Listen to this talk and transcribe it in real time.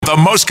the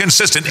most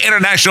consistent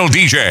international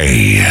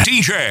DJ,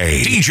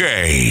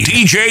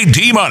 DJ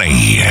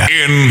D-Money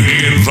in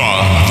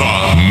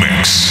the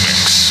mix.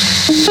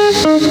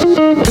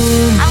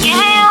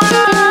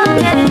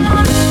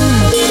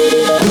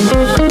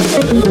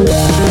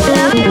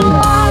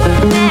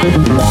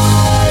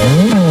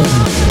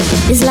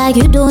 It's like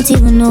you don't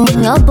even know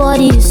your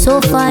body is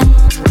so fine.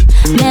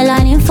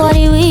 Melanin for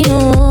the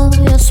window.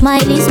 Your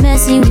smile is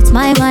messing with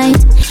my mind.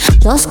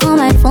 Just call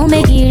my phone,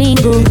 make it ring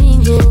go.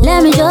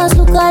 Let me just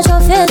look at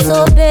your face,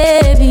 oh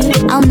baby.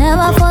 I'll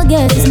never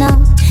forget this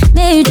now.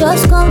 May you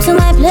just come to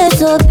my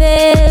place, oh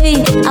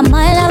baby. I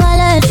might never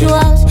let you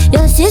out.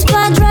 Your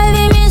sister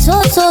driving me so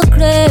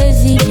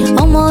crazy.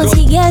 Almost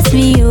he gets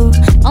me, oh.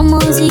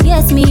 Almost he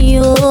gets me,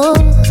 oh.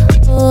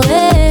 Oh,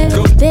 hey.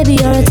 Baby,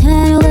 you're a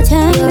 10 over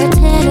 10. You're a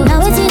 10.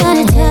 Now it's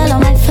gonna tell all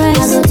my friends.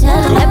 I go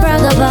tell them. I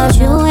brag about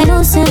you. I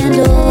don't send,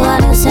 oh. I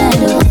don't send,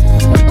 oh.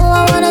 Oh,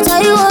 I wanna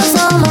tell you what's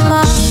on my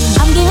mind.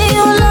 I'm giving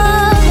you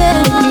love,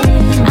 baby.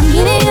 I'm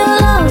giving you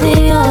love,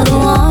 and you're the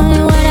one.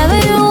 Whenever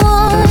you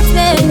want,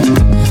 baby.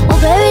 Oh,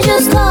 baby,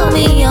 just call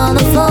me on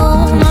the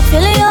phone. I'm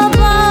feeling your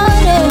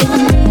body.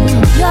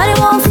 You're the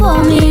one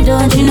for me,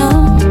 don't you know?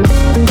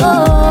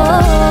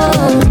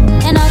 Oh,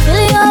 and I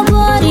feel your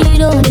body,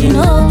 don't you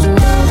know?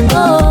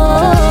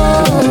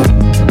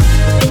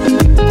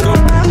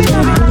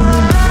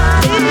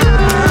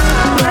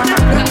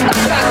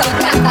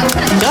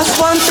 Just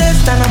one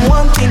taste and I'm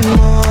wanting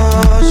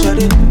more,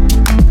 shawty.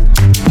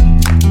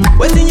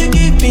 Waiting you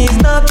give me is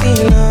not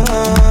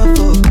enough,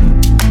 oh.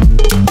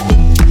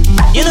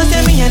 You know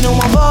tell me I know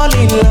I'm all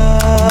in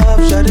love,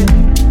 shawty,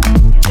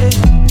 yeah.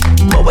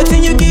 But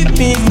waiting you give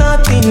me is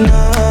not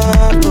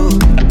enough, oh.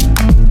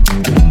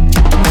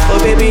 Oh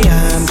baby,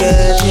 I'm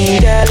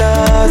getting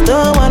jealous.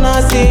 Don't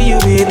wanna see you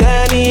with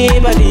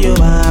anybody, oh.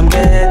 I'm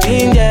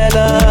getting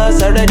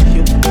jealous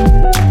already, oh.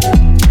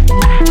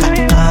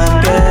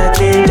 I'm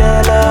getting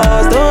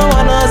jealous. Don't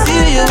wanna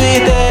see you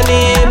with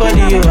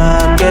anybody, oh.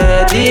 I'm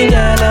getting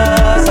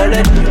jealous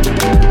already,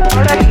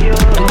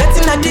 oh. I'm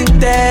getting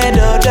addicted,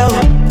 oh, oh.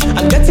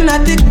 I'm getting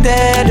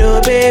addicted,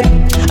 oh babe.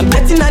 I'm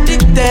getting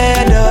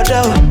addicted, oh,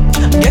 oh.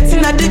 I'm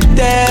getting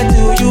addicted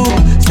to you.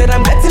 Said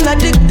I'm getting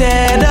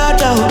addicted, oh,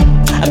 oh.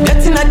 I'm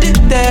getting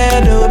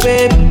addicted, oh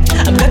babe.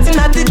 I'm getting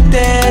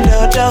addicted,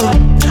 oh, oh.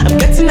 I'm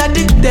getting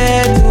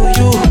addicted to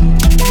you.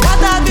 What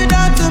have you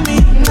done to me?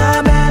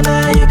 Nah,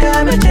 baby, you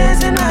got me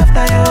chasing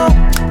after you.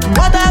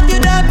 What have you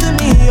done to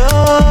me?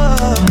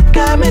 Oh,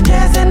 got me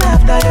chasing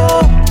after you.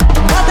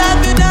 What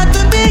have you done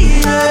to me?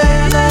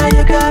 Yeah,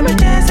 you got me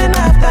chasing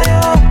after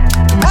you.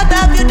 What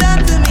have you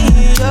done to me?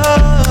 Oh,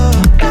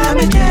 got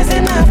me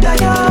chasing after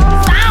you.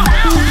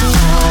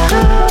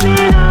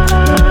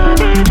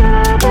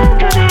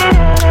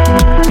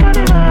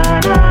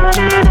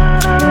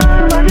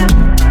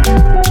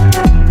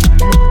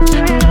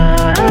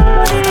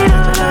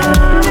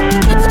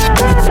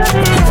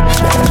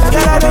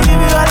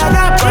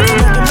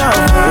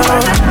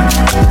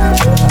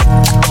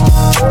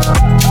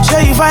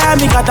 Fire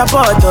me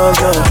catapult of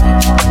you.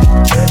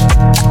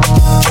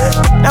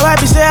 Now I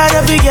be say I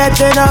don't forget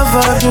enough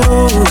of you.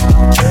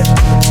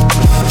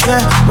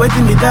 Yeah,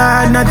 waiting me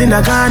down, nothing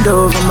I can't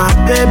do for my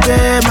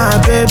baby, my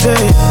baby.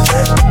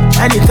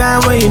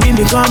 Anytime when you need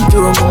me, come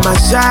through. My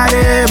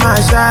shawty,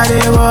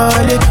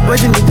 wallet.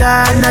 Waiting me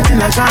down,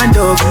 nothing I can't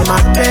do for my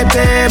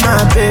baby,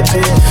 my baby.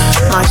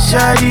 My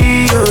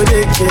shawty, oh,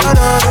 they get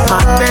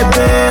my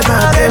baby,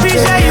 my baby.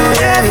 Say you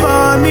there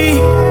for me.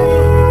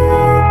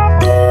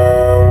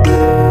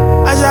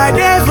 I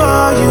there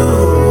for you.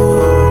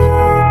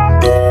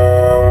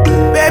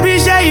 Baby,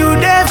 say you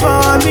there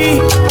for me.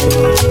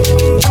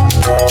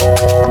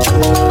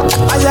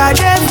 As I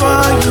there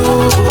for you.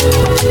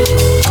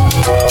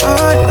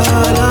 Oh,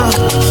 no, no.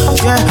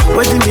 Yeah,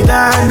 waiting me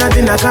down,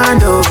 nothing I can't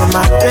do for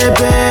my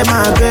baby,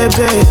 my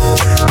baby.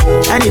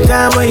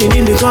 Anytime when you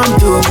need me, come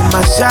through.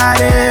 My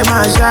shawty,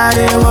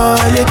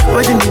 wallet.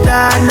 Waiting me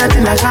down,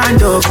 nothing I can't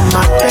do for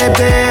my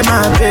baby,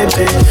 my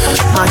baby.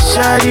 My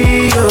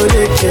shawty, oh,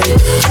 they get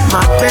my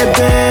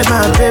baby,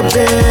 my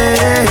baby.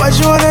 What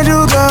you wanna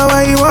do, girl?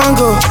 Where you wanna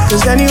go?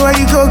 Cause anywhere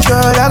you go,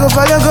 girl, I go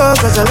follow, go.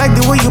 Cause I like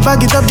the way you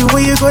back it up, the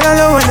way you go down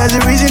low. And that's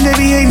the reason they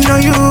be hating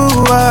on you.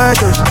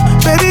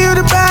 Baby, you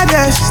the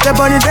baddest. Step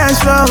on the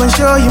dance floor and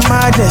show you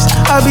madness.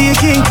 I'll be a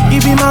king, you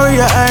be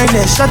Maria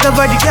Ernest. Shut up,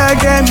 body, girl,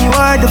 damn, you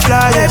are the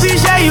flyest. Baby,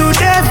 say you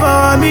there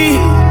for me.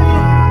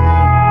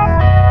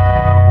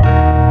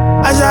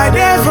 As I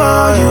there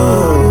for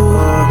you.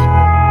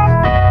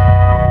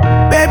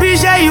 Baby,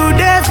 say you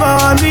there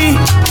for me.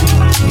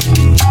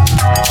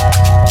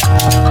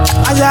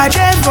 As I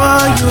there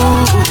for you.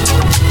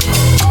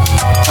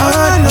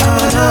 Oh, no,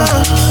 no.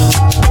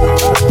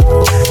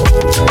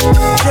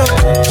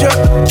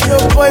 Yo,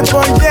 boy,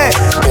 born dead.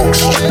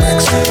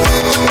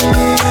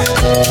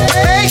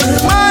 Hey,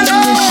 man,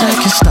 wish I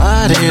could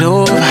start it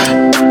over.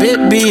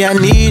 Baby, I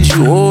need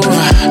you over.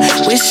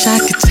 Wish I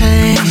could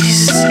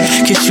taste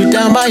kiss you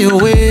down by your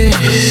waist.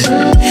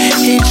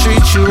 He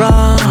treats you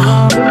wrong.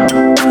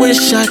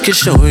 Wish I could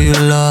show you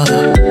love.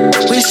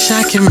 Wish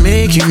I could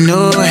make you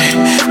know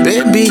it.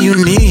 Baby, you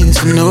need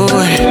to know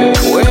it.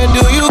 Where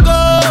do you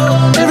go?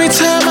 Every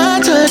time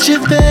I touch you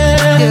there,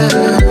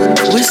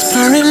 yeah.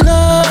 Whispering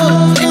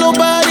love, ain't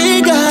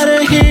nobody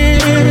gotta hear.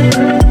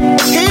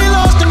 He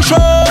lost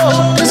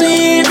control, doesn't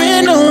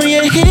even know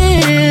you're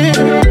here.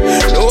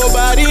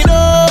 Nobody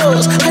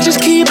knows, I just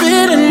keep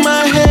it in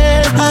my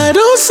head. I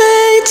don't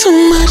say too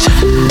much,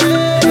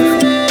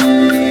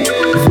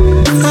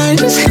 I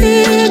just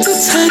here to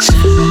touch.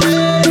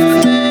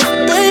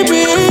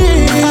 Baby,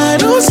 I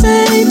don't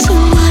say too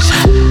much,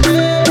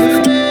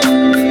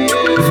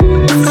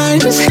 I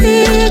just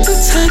here to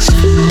touch.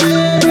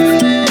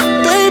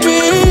 Baby,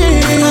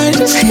 I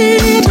just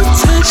here to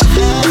touch.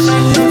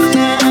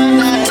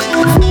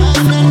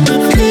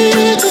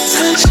 Here to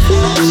touch.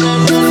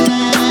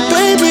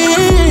 Baby,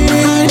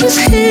 I just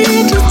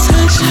here to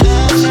touch.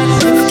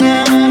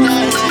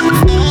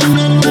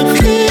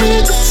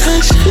 Here to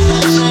touch.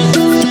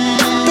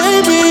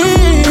 Baby,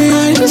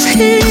 I just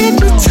here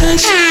to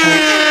touch.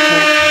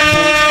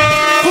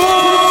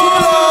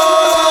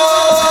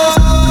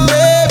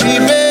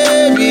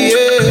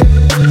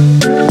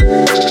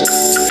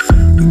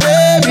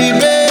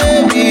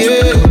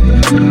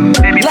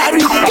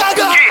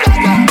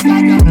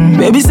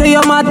 Baby say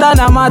your matter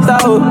na matter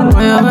oh.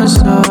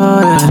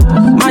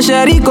 My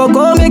sherry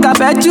coco make I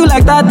pet you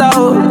like that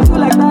oh.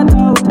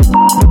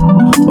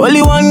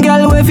 Only one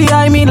girl way fi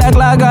eye me like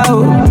laga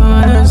oh.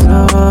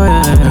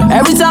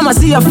 Every time I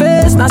see your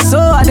face, na so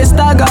I dey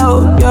stagger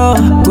oh. Yo,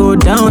 go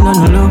down on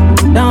the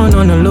low, down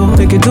on the low.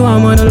 Take it to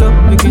I'm on the low,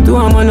 make it to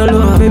I'm on the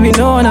low. Baby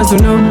no one has to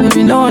know,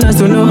 baby no one has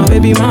to know.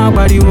 Baby my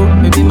body wo,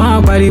 baby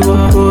my body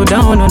wo. Go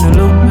down on the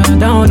low,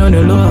 down on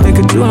the low. Take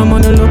it to I'm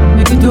on the low,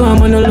 make it to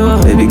I'm on the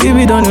low. Baby give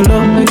it on the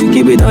low, baby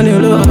keep it on the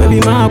low. Baby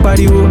my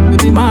body wo,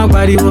 baby my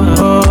body wo.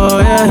 Oh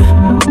yeah.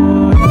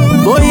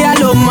 Boy I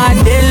love my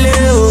daily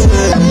oh.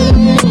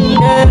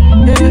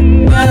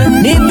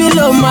 Nibi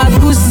lo my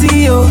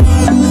pussy oh.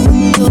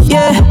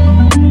 Yeah,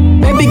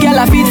 baby girl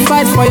I fit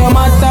fight for your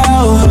matter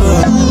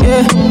oh.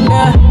 Yeah,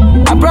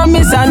 yeah. I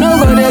promise I no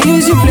go to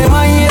use you play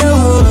my hero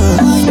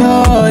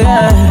oh.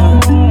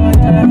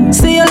 Yeah.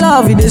 Say your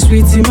love it is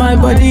sweet in my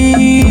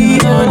body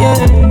oh. Yeah.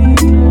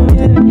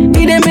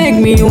 It dey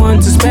make me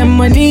want to spend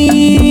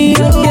money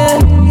oh. Yeah,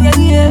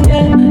 yeah,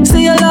 yeah.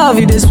 Say your love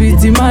it is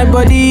sweet in my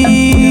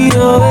body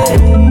oh.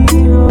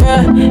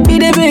 Yeah, it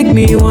dey make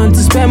me want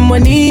to spend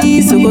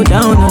money. So go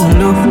down on the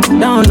low,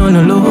 down on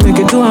the low. Make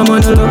it do I'm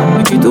on the low,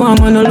 make it do I'm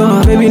on the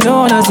low. Baby no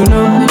one has to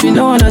know, baby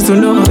no one has to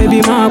know.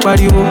 Baby my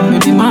body wo,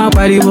 baby my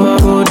body wo.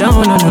 Go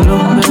down on the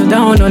low,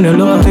 down on the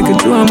low. Make it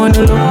do I'm on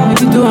the low,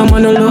 make it do I'm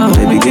on the low.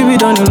 Baby give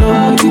it on the low,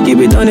 make it keep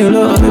it on the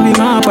low. Baby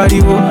my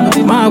body wo,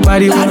 my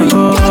body wo.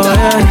 Oh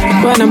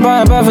yeah, when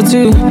I buy for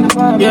two.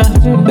 Yeah,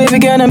 baby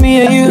girl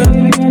me and you.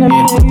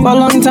 For a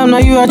long time now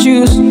you I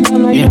choose.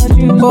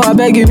 Oh I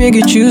beg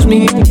you choose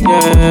me.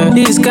 Yeah,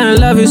 this kind of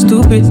love is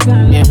stupid.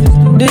 Yeah,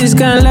 this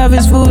kind of love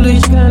is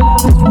foolish.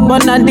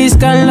 But not this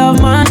kind of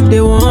love, man.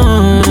 They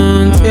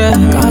want. Yeah,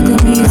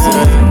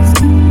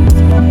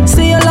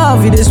 say your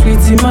love, it is sweet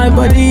in my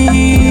body.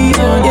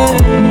 Oh,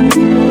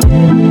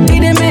 yeah, it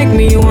dey make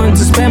me want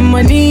to spend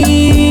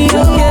money.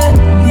 Oh,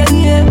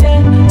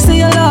 yeah, say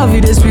your love,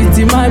 it is sweet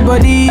in my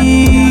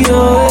body.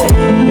 Oh,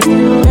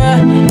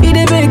 yeah, it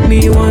dey make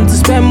me want to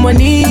spend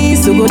money.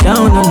 So go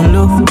down on the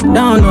low,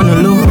 down on the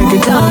low, make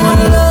it down on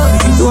the low.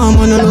 Do I'm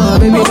on the low,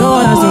 baby, no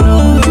one has to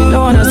know, no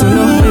one has to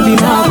know, baby,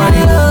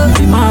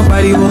 my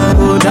body,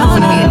 go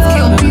down on the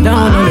low,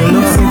 down on the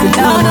low, make it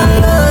down on the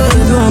low.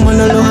 Do I'm on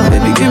the low,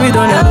 baby, give it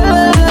on the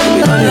low,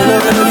 give it on the low,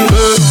 baby.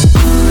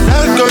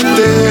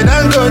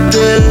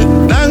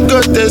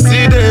 Dangote,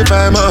 see they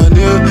find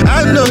money.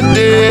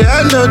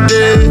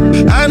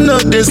 I know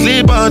they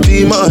sleep on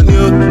the money.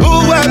 Who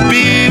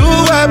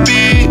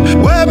happy,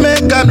 where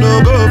make I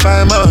no go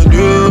find money?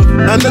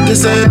 I know they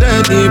send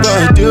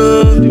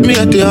anybody. Me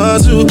at the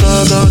hustle,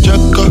 go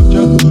check up.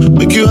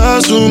 Make you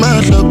hustle, my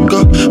luck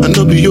up. I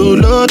know be your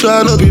lord,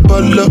 I know be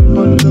baller.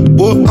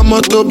 Oh, I'm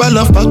a to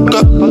ball fuck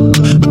up.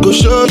 I go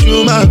show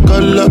you my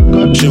color.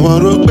 She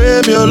want to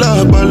pay me a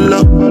lot,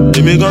 baller.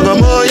 Give me gonna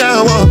more, yeah,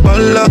 I want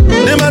baller.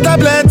 They matter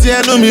plenty,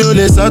 I know me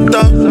only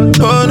sata.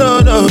 Oh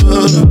no.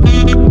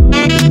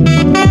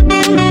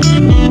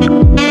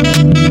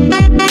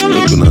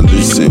 You're gonna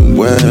listen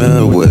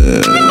well.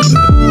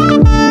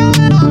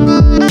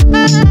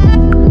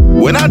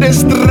 When I dey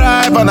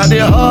strive and I dey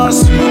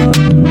hustle,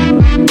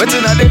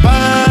 waiting I dey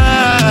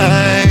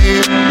find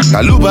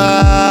Kaluba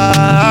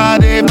I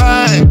dey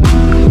find.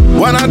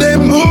 When I dey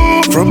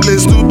move from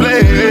place to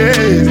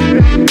place,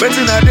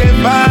 waiting I dey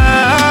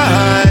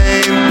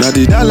find. Now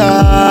the dollar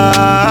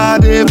I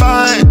dey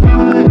find.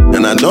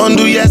 And I don't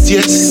do yes.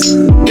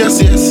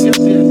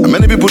 And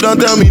many people don't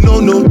tell me no.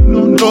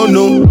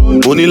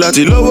 Only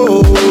lati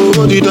lowo,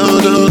 body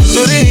down.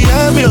 Today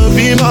I'm your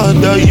be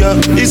mother, yeah.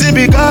 Is it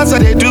because I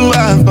they do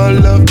I'm for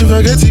love? If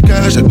I get the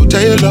cash, I go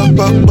tell you love,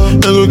 papa. I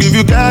go give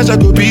you cash, I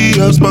go be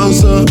your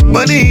sponsor.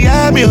 Money,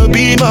 I'm your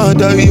be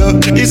mother, yeah.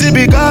 Is it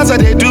because I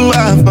they do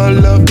I'm for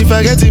love? If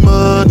I get the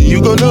money, you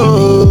go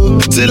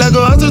know. Till I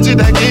go out to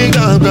the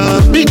kingdom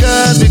come.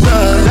 Because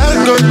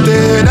I'm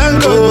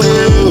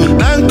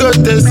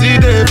good to see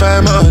the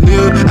fam on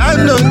you. I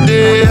know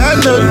they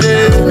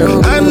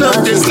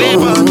sleep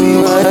on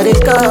me.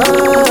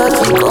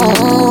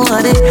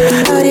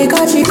 I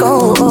got you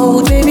go,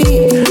 oh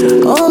baby.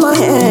 Hold my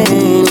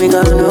hand, we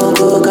got no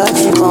go, got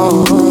you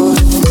go.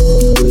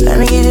 Let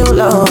me give you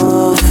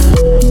love.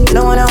 You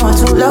know what I want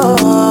to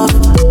love.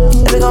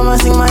 Every time I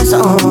sing my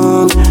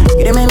song,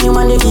 you done make me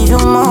want to give you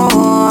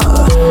more.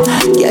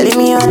 Yeah, leave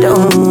me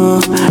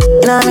alone.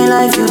 In my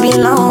life you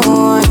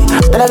belong.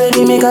 But I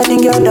baby make I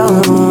think you're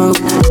dumb.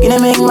 You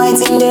done make my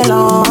thing day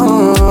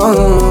long.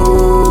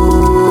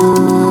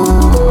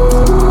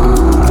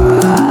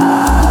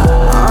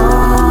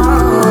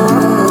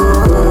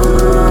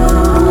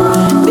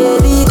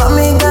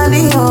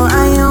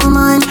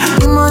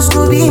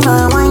 Be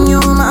my wine, you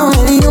my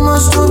lady. You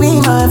must to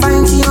be my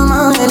fine, you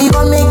my lady.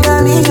 But make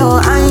that be your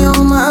eye, you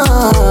my.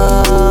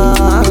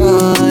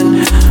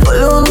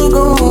 Follow me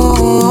go.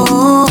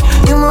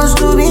 You must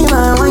to be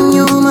my wine,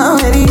 you my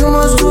lady. You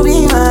must to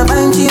be my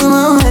fine, you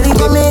my lady.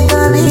 But make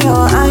that be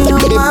your eye, you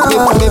my.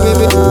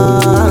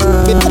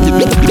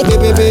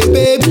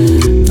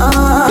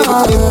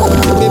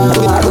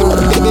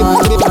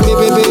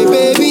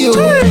 Baby, you.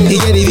 He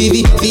get the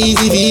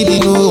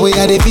VV, know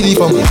where they feel it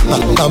from.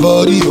 My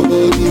body, you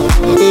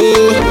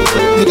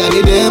got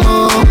the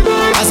demo.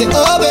 I said,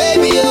 oh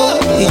baby, oh.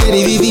 You get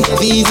the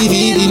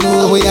VV,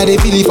 know where they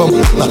feel it from.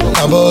 My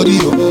body,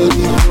 you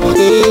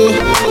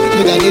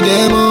got the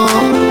demo.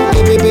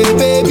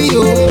 Baby,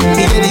 oh.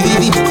 You get the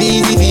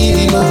VV,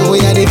 know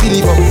where they feel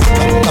it from.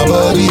 My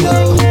body, you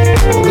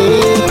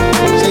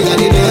got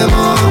the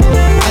demo.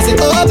 I said,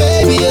 oh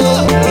baby, oh.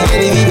 You get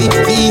the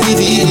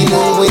VV,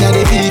 know where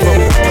they feel it from.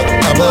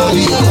 My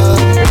body,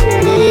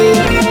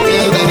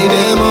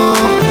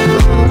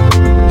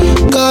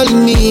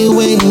 calling me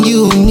when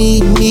you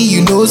need me,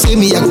 you know, say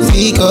me, I go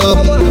pick up.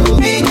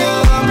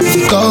 If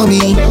you call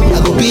me,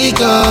 I go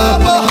pick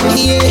up.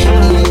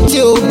 Yeah,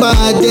 till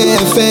bad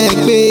effect,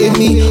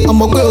 baby.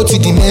 I'ma go to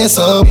the mess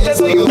up. If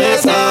you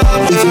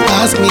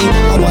ask me,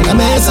 I wanna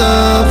mess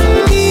up.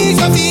 Please,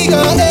 I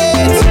figure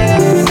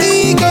it.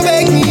 He can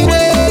make me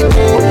wait.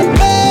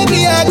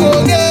 Baby, I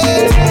go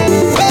get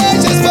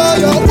patience for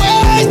your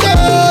waist.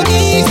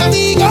 Please, I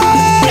figure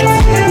it.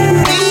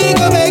 He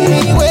can make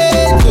me wait.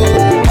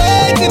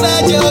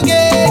 At your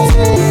gate,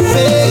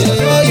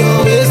 patience for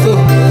your waist.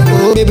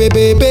 Oh,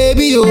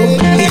 baby, oh.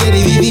 You get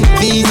the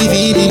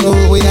VV, know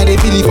where they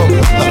feel it from.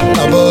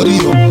 My body,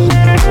 oh.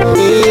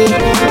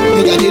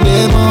 You got the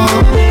demo.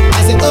 I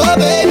said, oh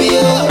baby,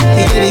 oh.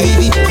 You get the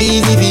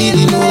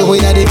VV, know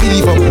where they feel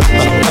it from.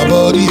 My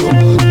body, oh.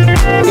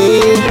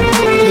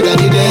 You got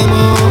the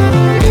demo.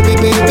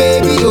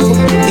 Baby, oh.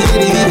 You get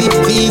the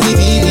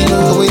VV,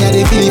 know where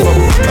they feel it from.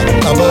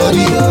 My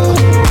body, oh.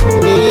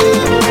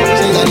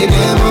 You got the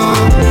demo.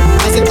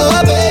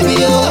 Oh baby,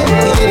 oh,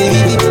 you get it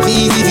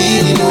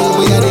easy, you know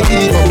where they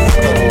feel from.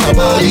 My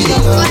body,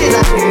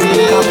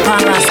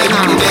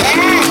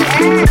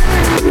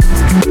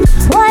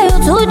 why you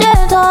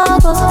today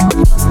talk?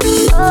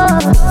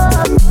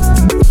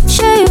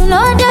 Sure you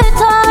know they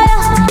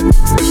tired.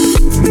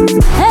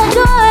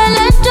 Enjoy,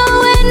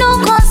 no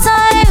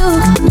concern you.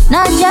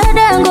 Now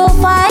Jordan go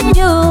find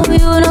you.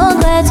 You know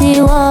get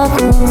it walk.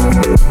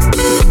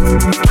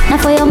 Now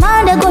for your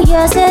man they go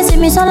yes, say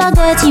me so like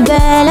get it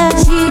belly.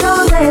 She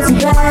don't get it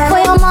belly. For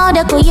your man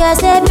they go yes,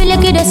 say be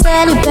like they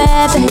sell it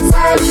baby.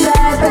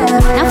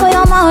 Now for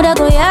your man they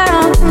go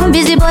yeah,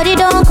 busy body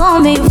don't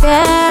come me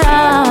fair.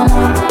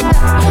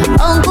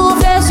 Uncle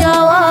face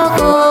your walk,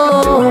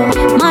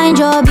 oh, mind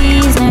your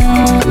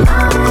business.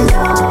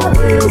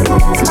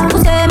 Who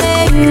say me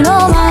you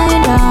know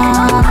mind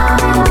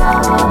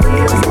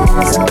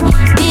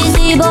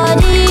busy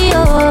body,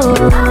 oh.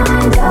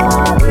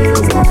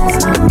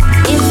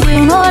 If you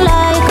know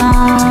like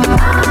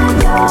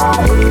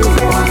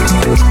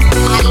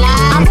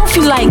I don't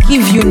feel like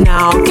give you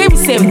now. Game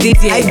same did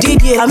it. I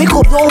did it. I make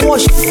up don't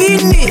wash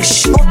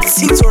finish.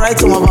 Nothing to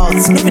write home about.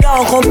 Maybe that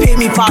one come pay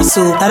me pass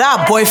so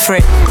that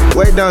boyfriend.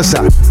 Well done,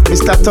 sir.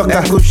 Mr.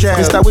 Tucker,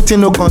 Mr.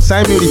 Waiting no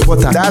consign me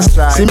reporter. That's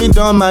right. See me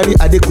don't marry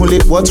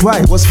Adekunle. What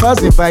why? Was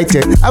first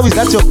invited. How is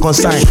that your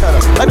consign?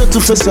 Why don't you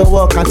face your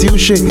work until you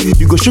shake?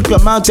 You go shook your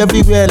mouth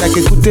everywhere like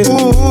a kute.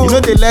 You know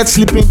they let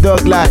sleeping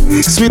dog lie.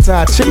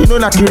 Sweetheart, shey you know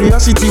na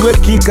curiosity wey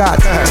kick out.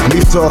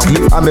 Leave talk,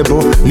 leave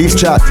amable, leave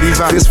chat, leave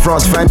face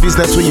front, find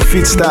business when you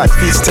fit start.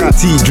 Take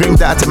tea, drink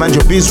that, mind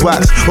your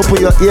beeswax.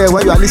 Open your ear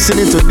when you are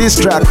listening to this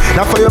track.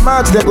 Now for your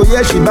mouth, they go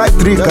yeah she buy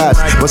 3 cars,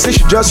 but say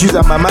she just use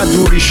her mama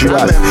do ritual.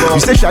 You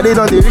say she did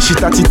on the reach she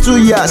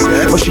 32 years,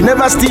 but she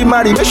never still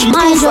marry. Make she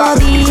too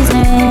fast.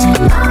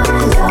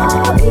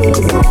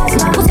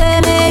 Who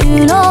say me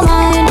you know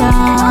mind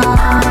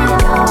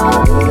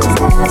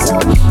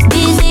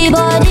busy the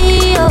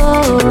body,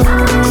 oh.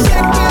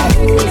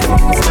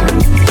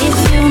 If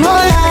you know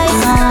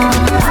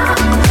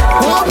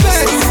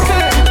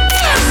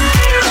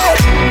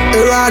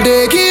like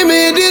they give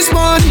me this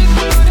money,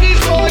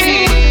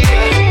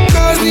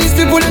 cause these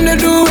people in the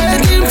do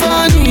waiting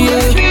for me,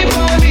 yeah.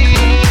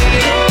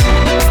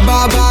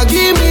 Baba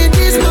give me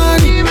this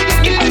money,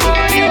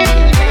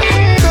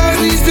 cause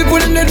these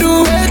people in the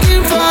do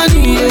waiting for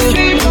me, yeah.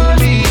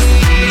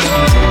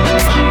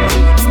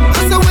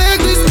 As I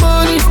make this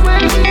money,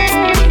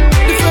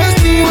 the first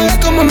thing will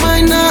come my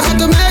mind now, how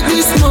to make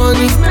this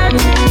money.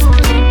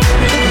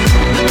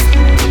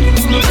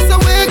 As I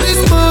make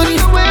this money,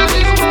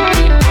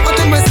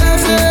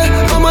 myself,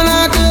 I'm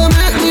allowed to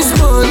make this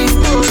money.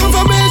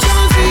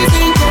 Confirmation,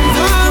 season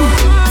confirm.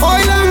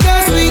 Oil and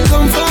gas, we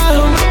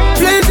confirm.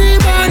 Plenty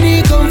money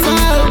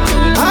confirm.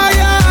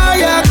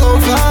 Higher,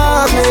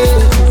 confirm.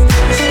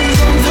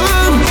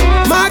 Confirm.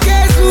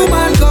 Market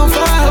woman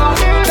confirm.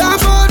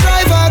 Therefore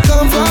driver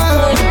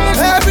confirm.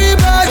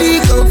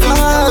 Everybody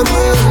confirm.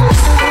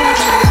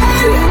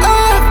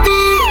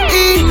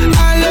 O-P-E,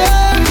 I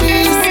love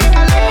this.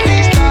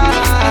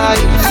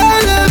 I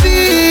love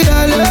it, I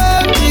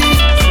love it.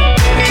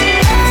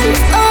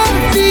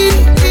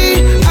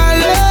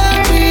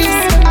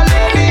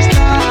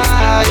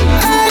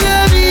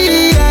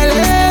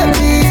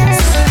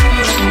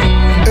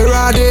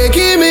 They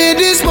give me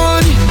this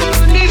money,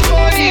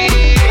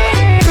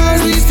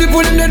 cause these people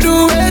in the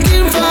do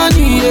waiting for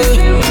me, yeah.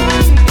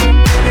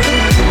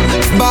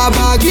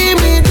 Baba give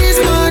me this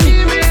money,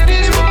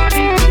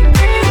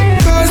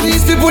 cause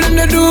these people in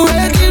the do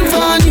waiting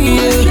for me,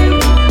 yeah.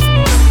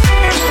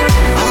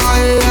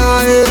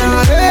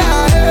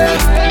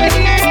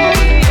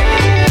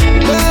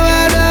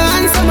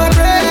 Answer my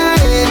prayer,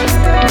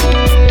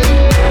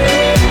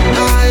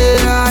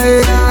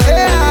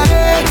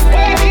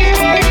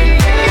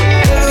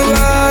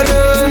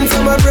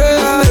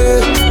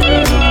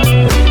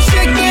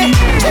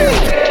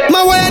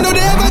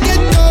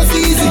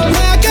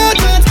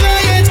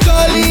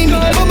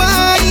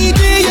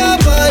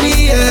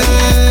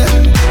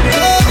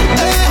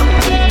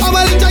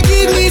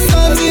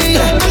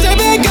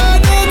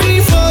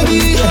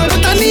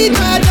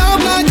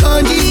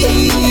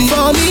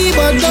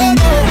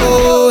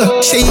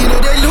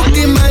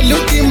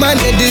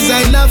 the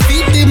designer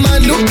fit the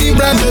man, look the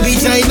brand, baby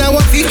China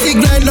 150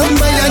 grand on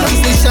my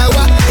Yankees, the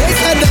shower. They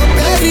said the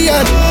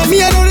period,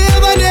 me I don't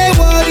ever they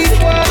worry,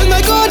 cause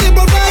my God they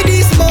provide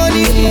this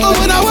money. Oh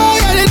when I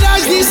work I they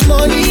dash this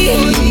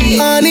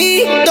money.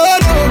 Honey,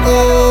 don't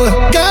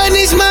know,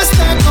 garnish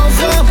master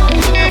confirm,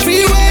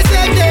 freeways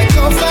that they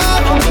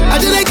confirm, I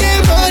just like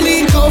get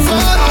money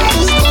confirm,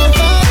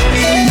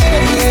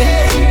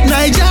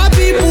 Niger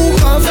people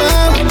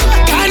confirm,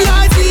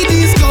 cannot see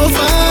this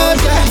confirm,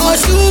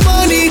 Osu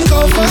money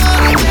confirm.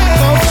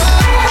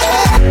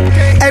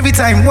 Every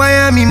time, why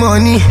am I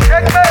money?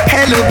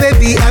 Hello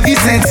baby, have you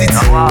sent it?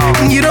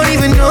 You don't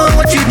even know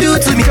what you do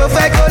to me. Go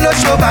fight, go low,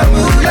 show back,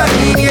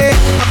 yeah.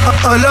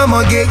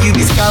 Olomoge, you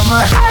be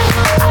scammer.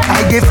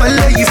 I get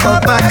follow you for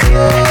back.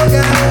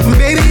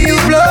 Baby, you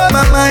blow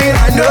my mind,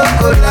 I don't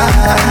go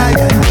lie.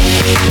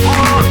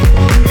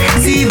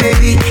 See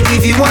baby,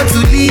 if you want to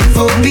leave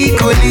for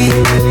Piccoli,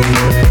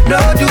 no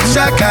do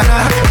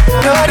shakara,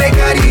 no they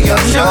carry your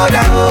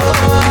shoulder.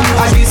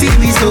 As you see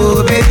me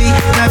so baby,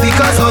 now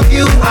because of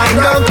you I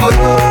don't go.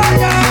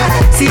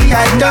 See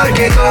I don't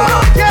get go.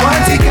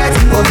 Want to get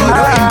over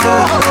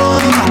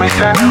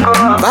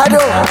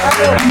Bado,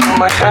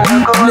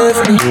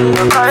 left me.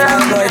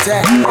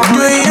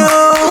 Do you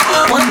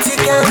want to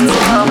get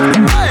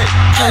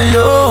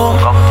hello?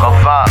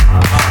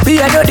 Me,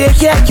 I know they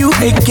hear you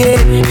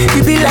again.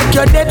 You be like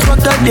your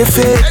network on the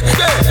fade.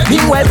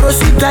 Meanwhile,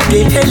 Rosita,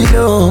 they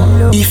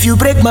hello. If you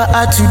break my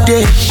heart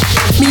today,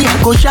 me, I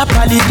go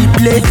sharply the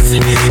place.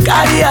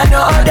 Carry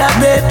another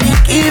baby,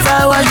 give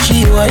her what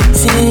she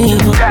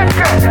wanting.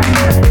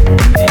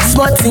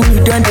 Smart thing,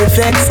 you done the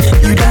vex,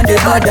 you done the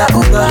other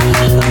Uber.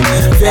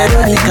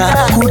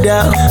 Veronica, cool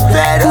down,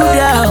 cool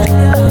down.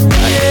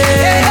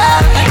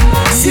 Yeah.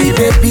 See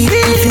baby,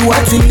 if you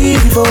want to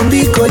leave, for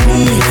me go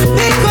leave.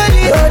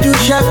 Go do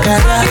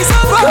shakara,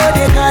 go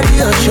they carry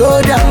your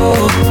shoulder.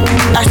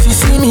 As you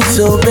see me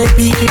so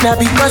baby, now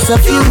because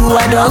of you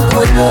I don't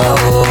go no.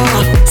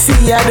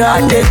 See I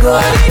don't they go,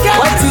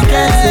 what you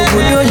can so go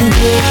do you.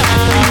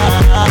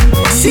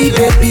 See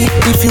baby,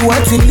 if you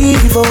want to leave,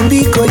 for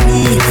me go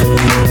leave.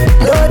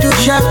 Go do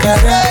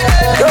shakara,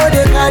 go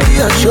they carry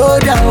your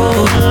shoulder.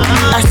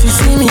 As you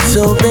see me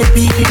so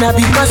baby, now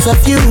because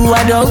of you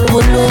I don't go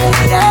no.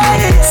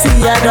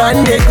 See I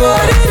don't they go,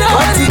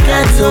 what you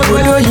can so go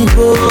do you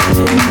go.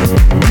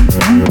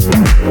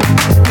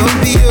 Don't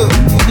be you,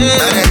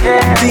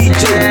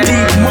 DJ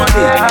Deep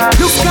Money.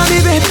 Look at me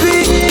baby,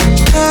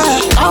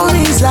 how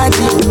is that?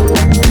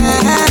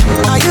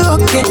 Are you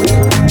okay?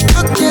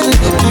 Okay,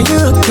 are you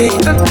okay?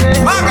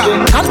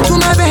 Come to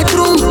my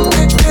bedroom,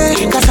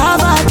 cause I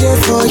have a day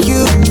for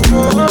you.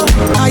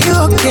 Are you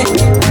okay?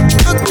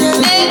 Okay,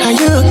 are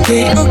you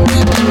okay?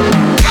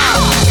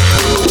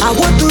 I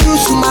want to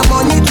use my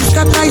money to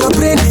scatter your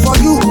brain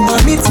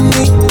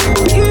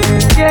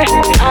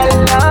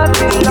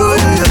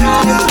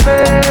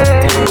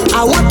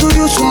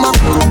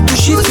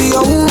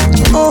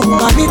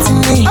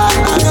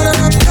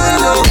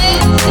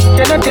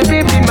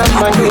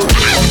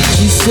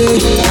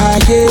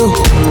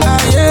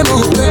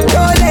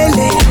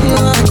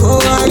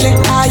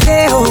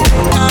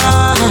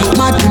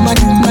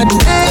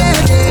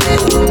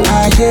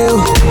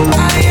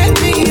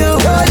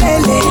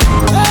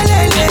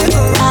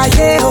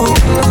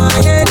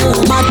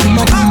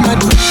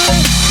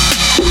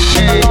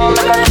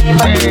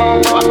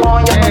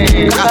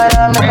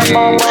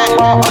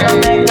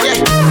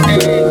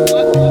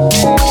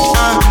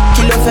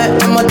Kilo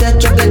fait, I'm a dead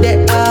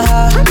chocolate,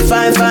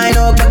 fine, fine,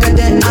 oh,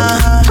 chocolate,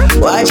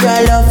 why your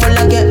love for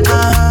like it,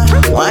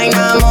 why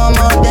not more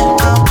that,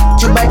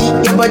 your body,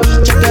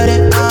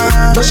 chocolate,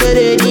 push it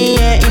in,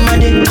 yeah, in my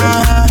day,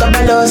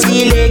 Kabalo,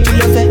 see,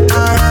 kilo fait,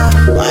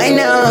 why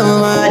now,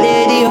 my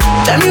lady,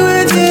 tell me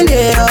what's in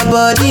there, your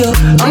body,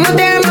 I'm a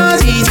damn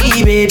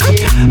easy,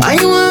 baby, why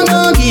you want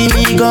to give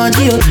me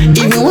control,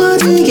 if you want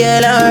to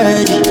get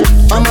already,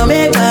 I'ma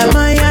make my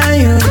mind on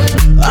you,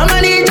 I'ma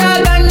need to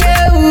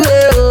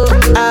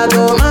I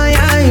go my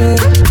you.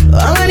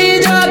 I'm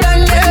need your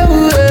gun,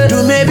 do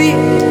maybe.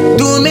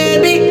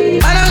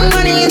 I don't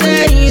want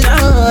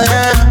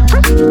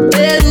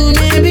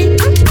anything,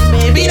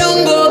 maybe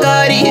don't go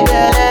got it,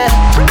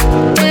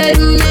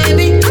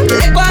 maybe.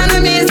 They wanna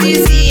miss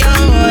this,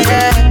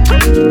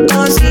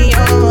 don't see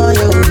you,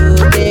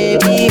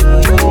 baby.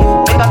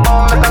 Make a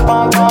pom,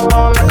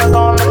 make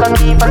a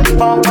keep a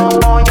pom,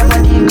 your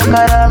body,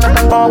 kakara, make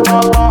a pom,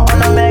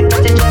 on a make the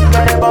check,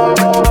 get a pom.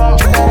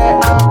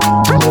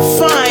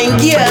 Fine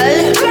girl,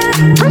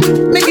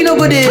 make you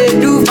nobody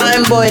do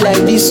fine boy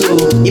like this. So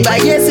if I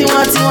hear say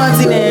want I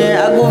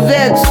go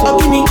vex.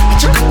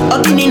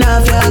 Okini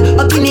navia,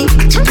 okini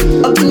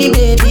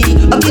baby,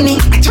 okini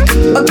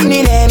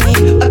let me,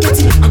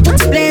 okiti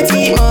plenty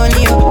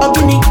money.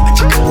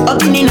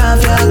 Okini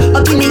navia,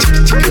 okini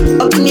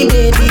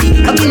baby,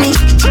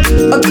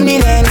 okini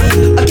let me,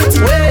 okiti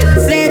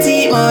plenty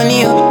money.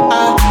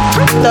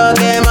 Talk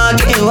my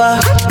game,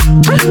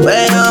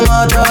 when I'm a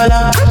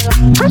dollar.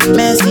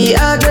 Messi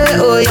agre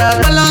oya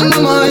kalanga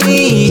money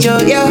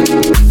ijoya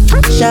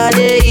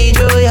Shade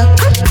ijoya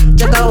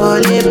Chaka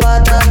wale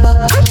patapa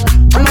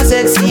I'm a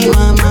sexy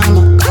mama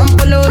Come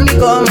follow me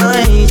come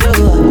my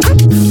ijoya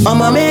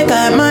I'ma make I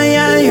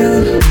maya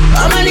you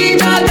I'ma need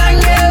your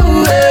kanye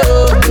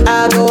I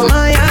go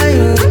maya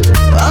you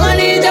I'ma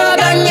need your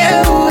kanye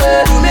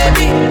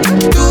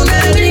Do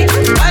maybe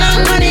I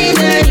don't want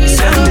anything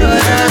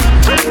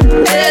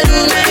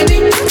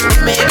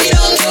Maybe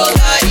don't go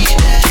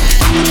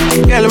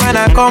girl, when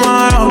I come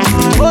around,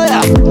 oh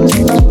yeah.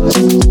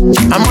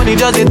 I'm only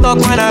just a talk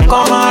when I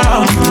come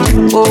around,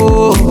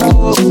 oh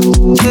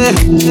yeah.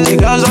 The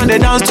girls when they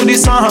dance to the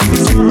song,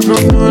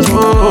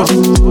 no.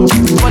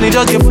 Money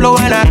just the flow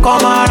when I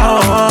come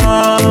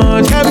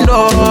around, them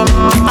know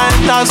I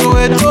dance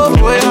with oh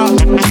yeah.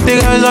 The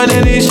girls on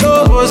the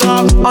shows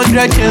up,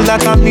 100 chains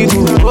like a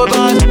amigo, go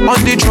back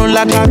on the throne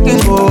like a king,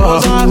 go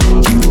up.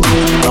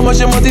 How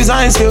much more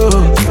designs you?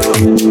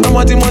 How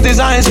much more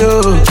designs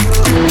you?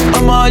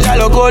 How much I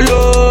look all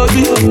over?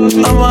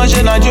 How much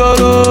I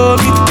joro?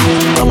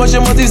 How much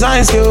more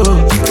designs you?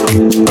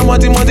 How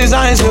much more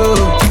designs you?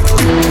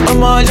 How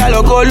much I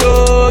look all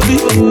over?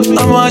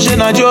 How much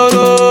I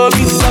joro?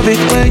 Love it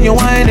when you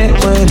whine it,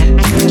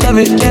 love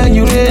it when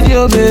you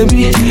radio,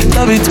 baby.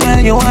 Love it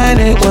when you whine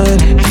it,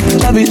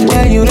 love it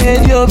when you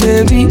radio,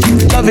 baby.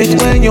 Love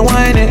it when you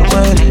whine it,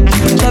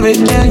 love it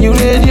when you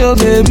radio,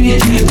 baby.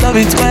 Love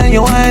it when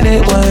you whine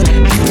it,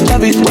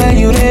 love it when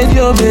you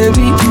radio,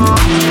 baby.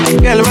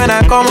 Girl, when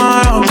I come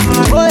around,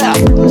 oh yeah,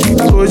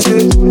 oh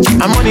shit.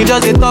 I'm only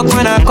just a talk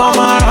when I come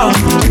around,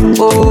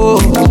 oh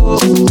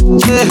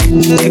yeah.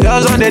 The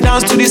girls when they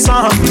dance to the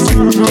song,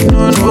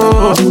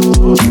 no.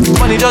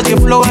 Money just the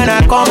flow when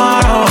I come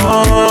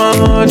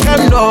around,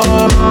 them know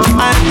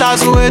I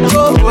dance with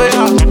oh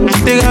yeah.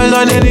 The girls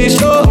on the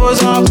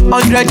shows up,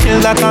 100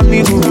 chains like a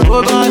amigo,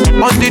 go back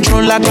on the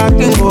throne like a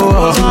king, go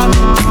up.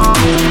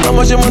 How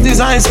much more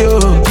designs you?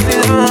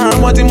 How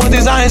much more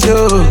designs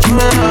you?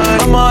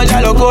 How much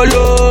I look all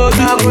over?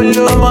 How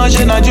much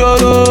I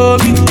joro?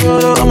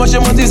 How much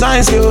more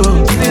designs you?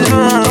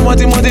 How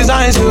much more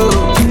designs you?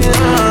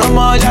 How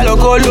much I look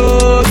all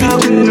over?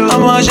 How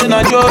much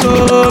I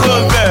joro?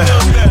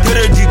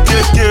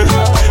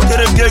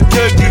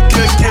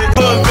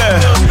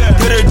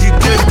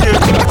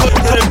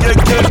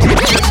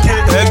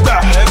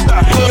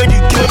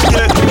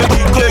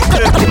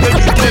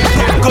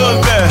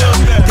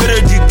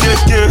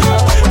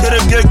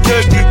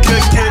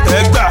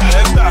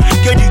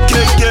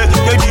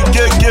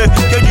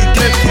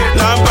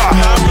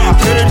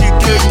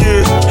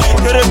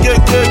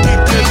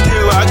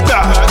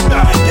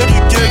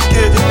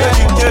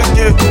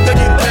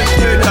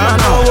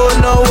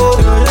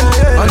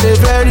 On the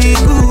very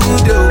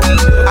good,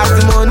 as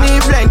the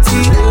money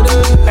plenty,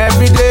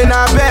 every day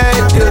na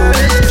birthday.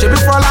 She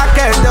before like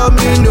tell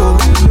me no,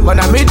 when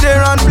I meet they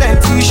run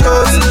plenty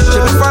shows. She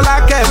before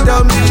like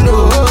tell me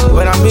no,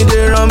 when I meet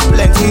they run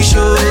plenty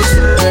shows.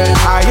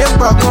 Aye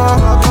pogon,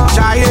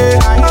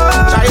 chaye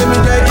mi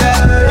jeje,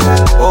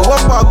 owo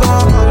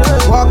pogon,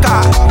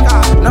 waka,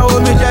 na o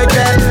mi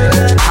jeje.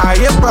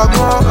 Aye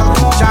pogon,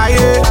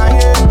 chaye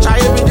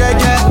mi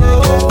jeje,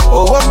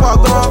 owo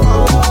pogon,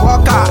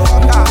 waka,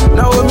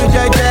 na o mi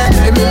jeje.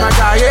 Emi ma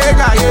chaye,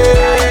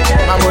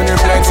 my money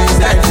plenty.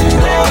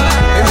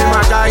 Emi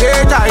ma chaye,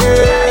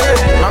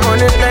 my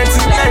money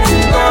plenty.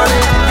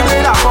 Give me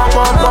that pom.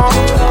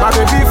 My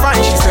baby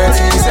fine, she said.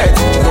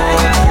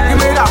 Give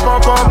me that pom.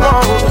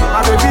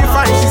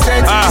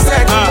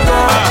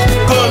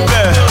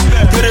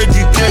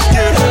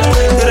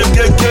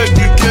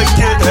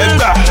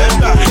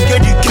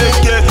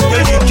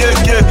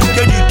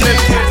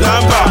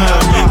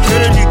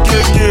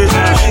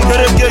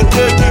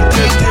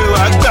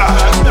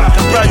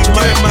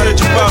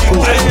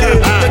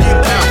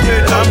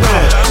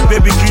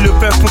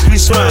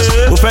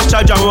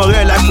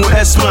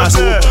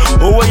 Christmas.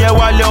 Oh, yeah,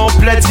 while you're on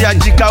plenty, I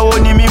jika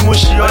only me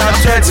mushi on a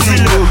 20.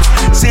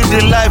 See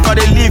the life I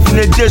they live in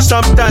a day,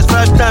 sometimes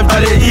 5 times I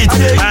they eat.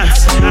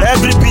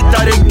 Every beat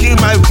I they give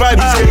my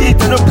vibe is a hit,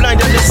 no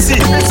blind and they see.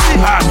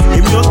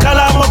 If you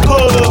calamoko,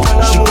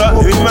 sugar,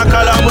 if you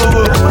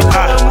calamoko,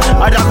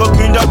 I don't go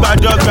green dog by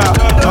dog,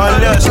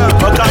 unless I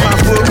come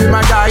and go.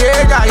 My gaye,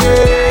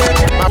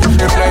 my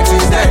plenty,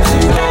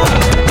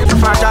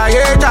 my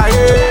gaye,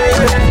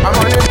 I'm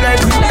on the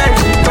plenty.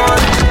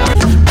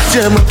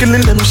 Yeah, I'm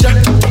killing them shot.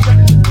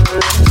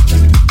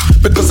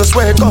 Because I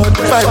swear God,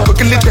 if I go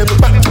killing them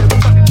back.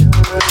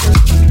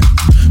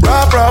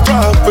 Rah,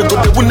 we go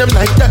to win them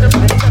like that.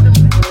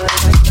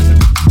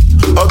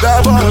 Oh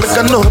God, I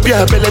can know be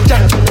a belly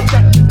jack.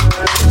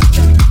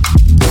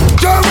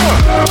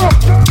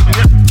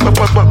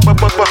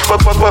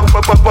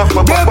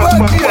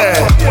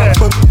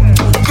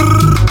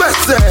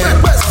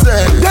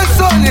 That's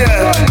all,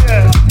 yeah.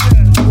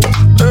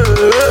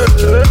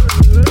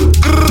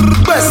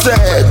 Besse.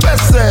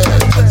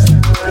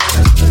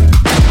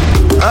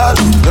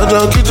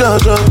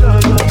 Jojo.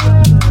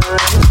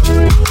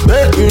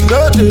 Make you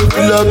know the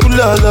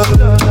pula.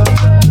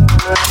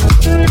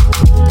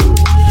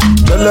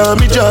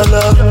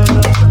 Jala.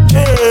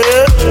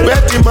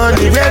 Betty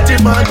money, na.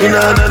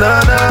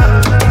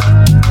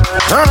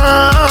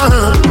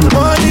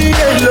 Money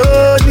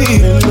alone.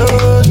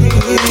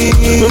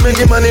 We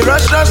making money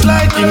rush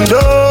like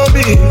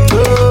Indomie.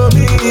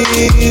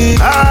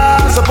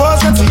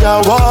 Suppose that's your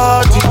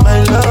word, my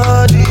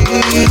lordy.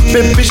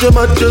 Baby, show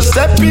my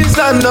Giuseppe's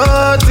a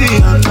naughty.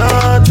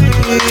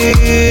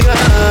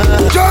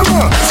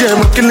 See,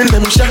 I'm killing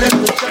them shot.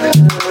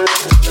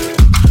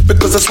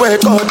 Because I swear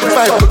God, if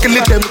I go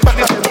killing them back.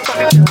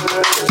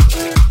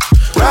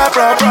 Rah,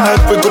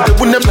 we go to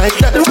win them like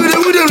that.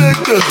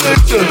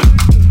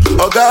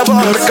 Oh God,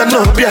 I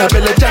cannot be a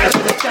belly jack.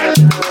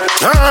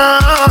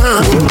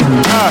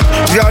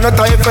 You are not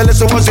a fella,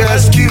 so what's your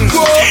excuse?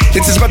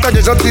 It is better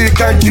there's nothing you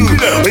can do.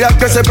 Oh yeah,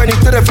 guess I penny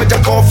to the fetch a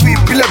coffee.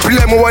 Pile,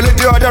 mo wale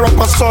the other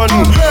rapper son.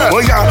 Oh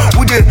yeah,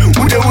 ude.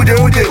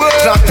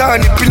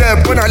 Zlatani, pile,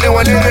 pona le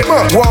wale.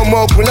 One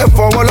more, pule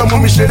for wala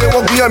mumi shere.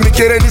 Wakuya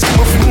mikere, this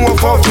movie move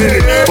for fere.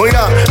 Oh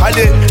yeah,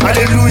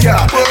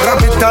 hallelujah.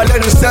 Rabita,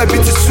 let us say it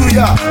is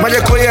suya. Maja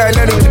koya,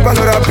 let us tipa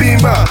no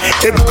rabima.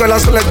 Ebuka la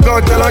sola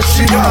God, tell us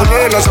shima.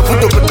 La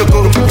saputo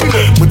kotoko.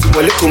 Muti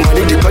wale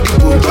kumani di padi.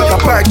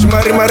 Papa,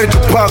 mari tu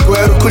pago,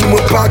 ero kuni mo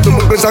pato, mo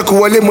pensa ku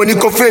wale money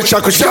ko fe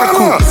shaku. See,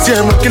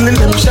 I'm killing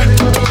them shot.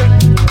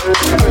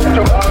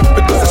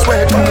 Because I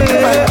swear God,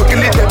 if I go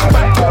killing them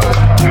back.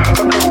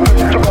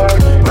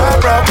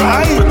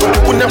 Rah, we go to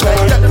win them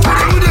like that.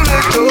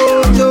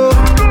 Jojo,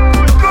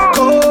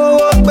 go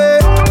away.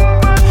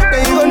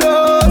 Then you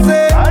know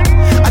say I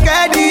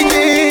got the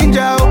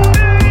ginger.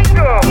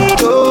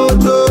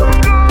 Jojo,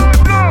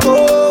 go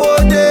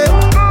away.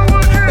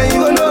 Then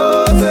you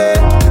know say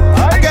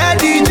I got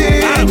the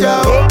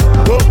ginger.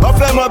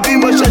 Ọ̀fẹ́ mọ bí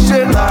mo ṣe ṣe,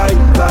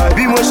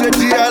 bí mo ṣe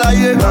di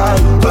aláyé.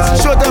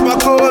 Òṣìṣẹ́ tẹ́ bá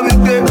kó mi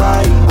gbé,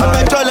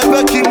 àbẹ̀jọ́ lẹ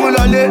fẹ́ kí mú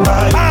lọlé.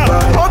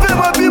 Ọ̀fẹ́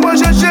mọ bí mo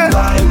ṣe ṣe,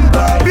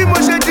 bí mo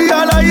ṣe di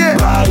aláyé.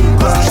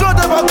 Òṣìṣẹ́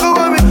tẹ́ bá kó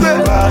mi gbé,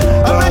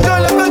 àbẹ̀jọ́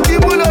lẹ fẹ́ kí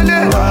mú lọlé.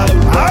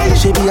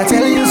 Shebi, I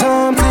tell you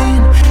something.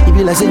 You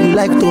be like say you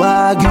like to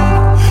argue.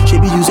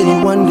 Shebi, you say you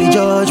want to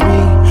judge me.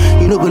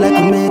 You know go like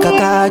to make a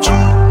catch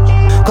you.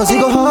 Cause it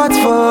go hard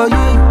for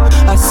you.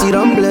 I see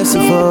them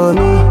blessing for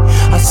me.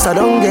 As I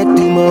don't get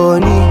the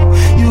money.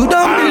 You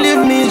don't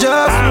believe me,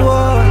 just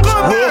watch.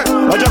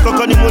 Ọjọ́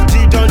kankan ni mo ti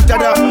dán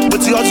dáadáa. Mo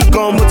ti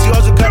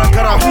hustle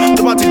kárakára.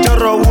 Tó bá ti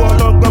jẹ́rọ owó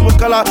ọlọ́gbẹ́ mú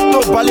kálá. Tó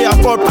balẹ̀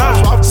afford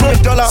pounds, say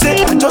dollar. Say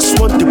I just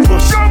want the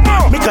brush.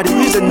 Make I the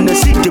reason I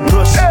see the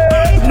brush.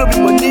 If no be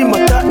money,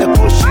 matter a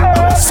push. I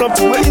want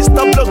something where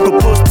Insta blog go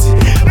post.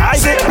 I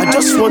say I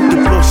just want the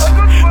brush.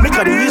 Make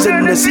I the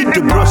reason I see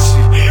the brush.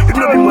 If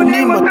no be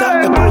money,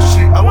 matter a push.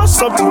 I want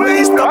something where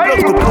Insta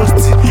blog go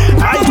post.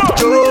 I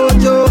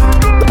Jojo,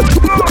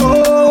 go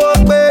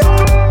away.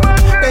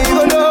 Then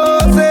you know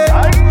say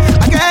I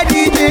got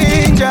the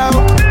ginger.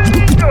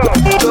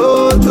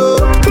 Jojo,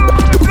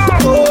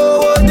 go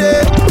away.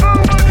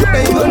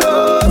 Then you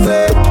know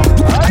say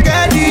I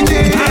got the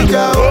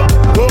ginger.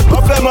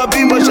 Ọ̀fẹ́ mọ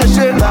bí mo ṣe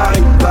ṣe,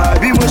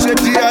 bí mo ṣe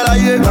di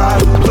aláyé.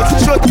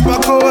 Òṣìṣẹ́ ti bá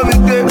kó mi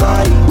gbé,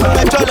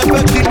 àbẹ̀jọ́ lẹ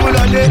fẹ́ kí mú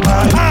lọlé.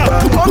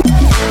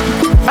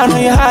 I know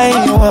you're high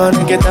and you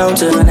wanna get down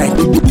tonight.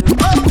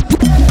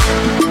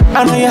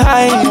 I know you're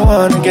high and you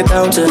wanna get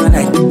down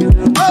tonight.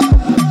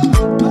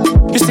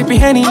 You sippy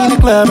Henny in the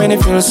club and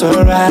it feels so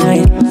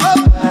right.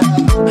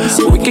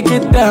 So we could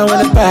get down in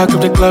the back of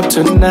the club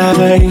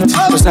tonight.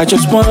 Cause I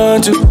just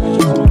want to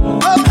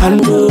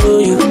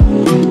handle you.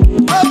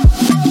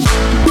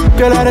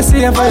 Girl, I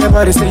see you for your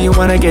body, say you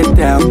wanna get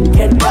down.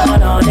 Get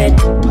down on it.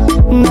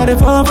 Not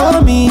if all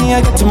for me,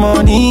 I got the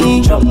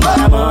money. Jump on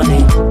the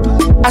money.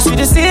 I see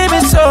the see me,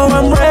 so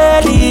I'm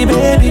ready,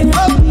 baby.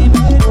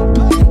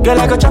 Girl,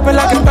 I go chop it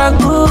like a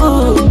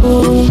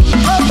bamboo.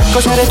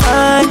 Cause I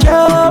find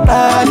your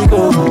body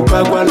go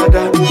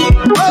bagwalada.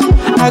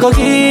 I go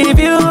give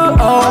you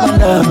all my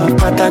love,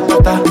 but pata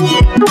pata.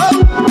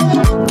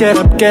 Get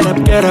up, get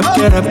up, get up,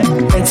 get up.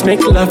 Let's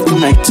make love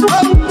tonight.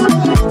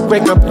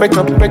 Wake up, wake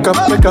up, wake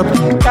up, wake up.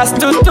 Got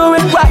to do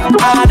it right.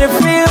 I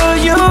feel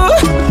you,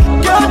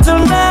 you're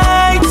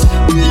tonight.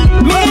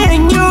 Me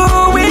and you,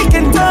 we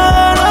can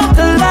turn off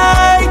the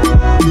light.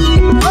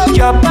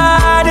 Your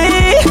body,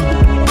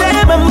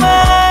 then my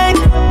mind.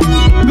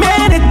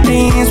 Many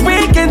things we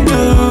can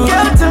do.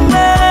 Girl,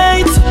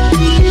 tonight.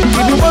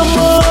 Give me one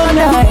more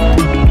night.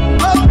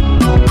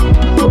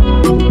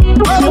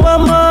 Give me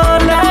one more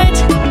night.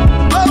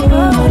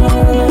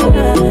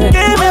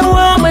 Give me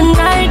one more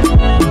night.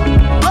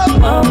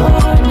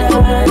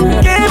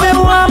 Give me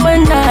one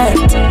more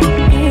night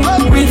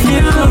with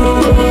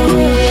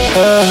you.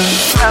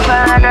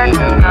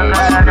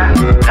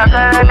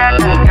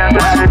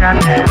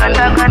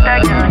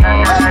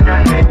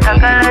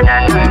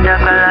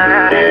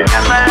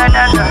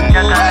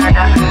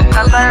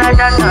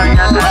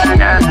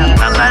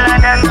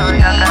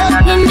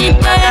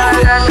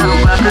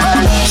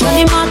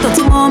 Shoni moto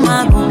tí mo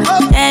máa gùn,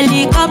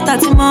 helicopter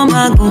tí mo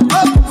máa gùn,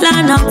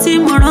 lánàá tí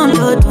mo rán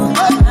lòdùn,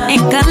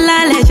 nǹkan ńlá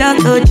lẹ́jọ́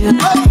tó jù.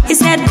 He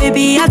said,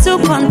 baby, you're too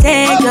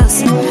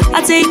contagious.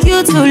 I'll take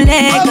you to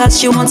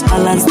Lagos. You want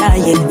balanced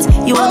diet.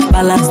 You want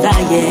balanced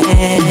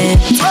diet.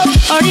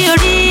 Ori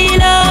ori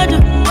ladu,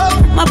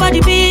 my body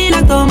be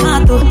like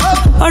tomato.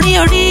 Ori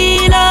ori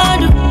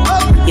ladu,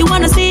 you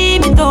wanna see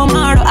me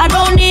tomorrow. I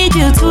don't need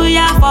you to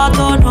ya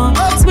photo no.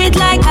 Sweet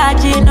like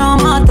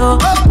Ajinomoto.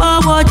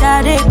 Bobo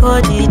jade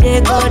ko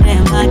jide ko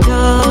dem ajo.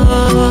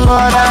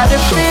 But I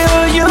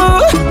feel you,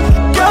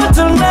 you're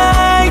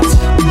tonight.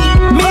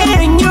 Me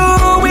and you,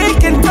 we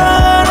can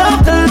turn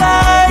off the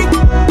light.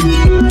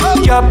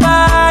 Your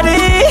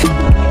body,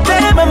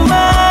 then my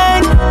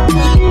mind.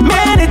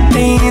 Many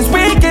things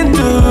we can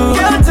do.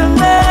 Girl,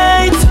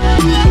 tonight.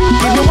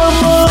 Give me one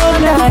more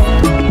night.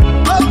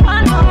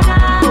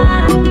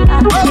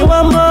 Give me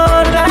one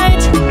more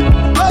night.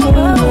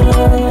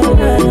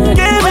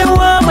 Give me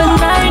one more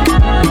night.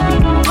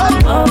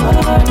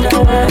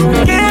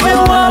 Give me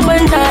one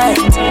more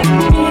night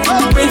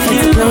with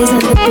you.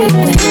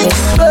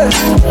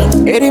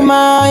 Erima,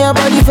 your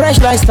body fresh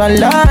like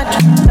salad.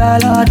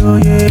 Salad, oh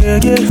yeah,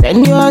 yeah.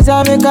 Send yours,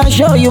 I make I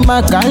show you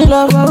my kind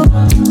love.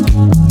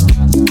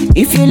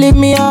 If you leave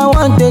me, I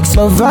won't take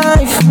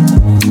survive.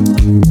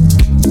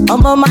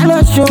 I'm on my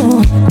last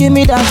show, give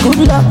me that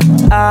good luck.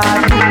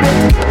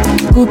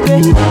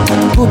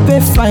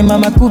 Coupe, fine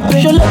mama,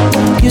 coupe.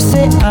 You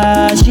say,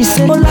 she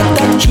say, oh like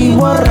that, she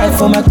want right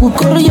for my coupe.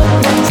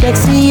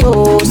 Sexy,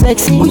 oh,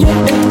 sexy,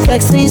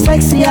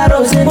 sexy, I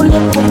rose.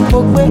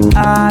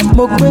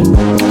 Mokwe,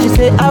 she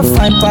say, I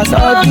find past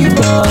all the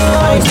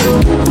boys.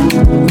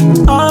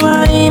 Oh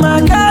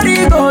my,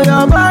 carry go,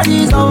 your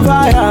body's on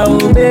fire,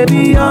 oh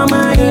baby, oh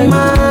my, oh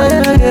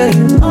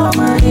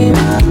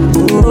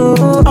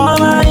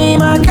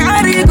my,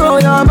 carry go,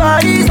 your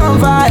body's on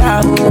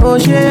fire, oh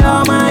shit,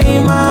 oh my,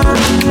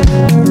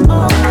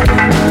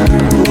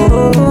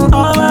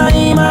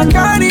 oh my,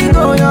 carry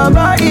go, your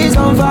body's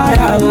on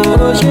fire,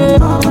 oh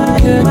shit, oh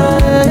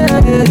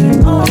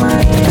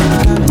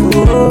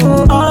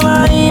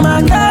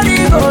my,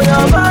 carry go,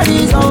 your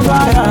body's on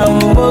fire,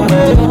 oh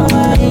baby.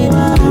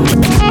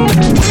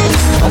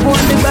 I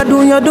want to be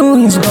doing your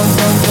doings,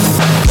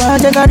 why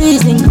take a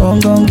reason,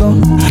 gong.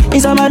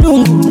 Inside my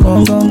dungu,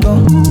 gong.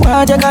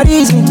 Why take a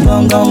reason,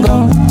 gong.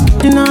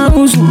 Dina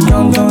usu,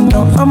 gong.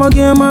 I'm a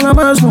game and I'm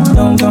a zoom,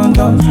 gong.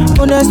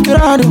 On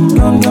desperado,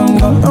 gong.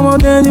 I'm a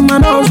dead in my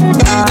nose.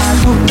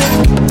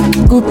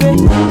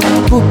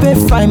 Coupe,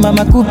 fine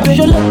mama, coupe.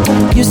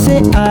 You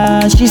say,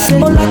 she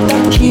say, oh like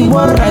that, she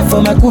want right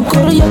for my coupe.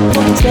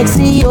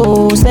 Sexy,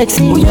 oh,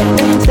 sexy,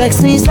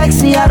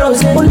 I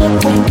rose.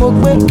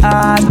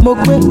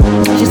 Mokwe,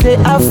 she say,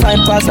 I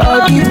find past all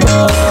the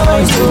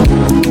boys.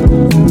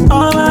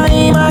 Oh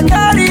my,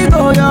 carry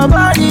go, your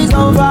body's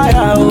on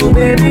fire, oh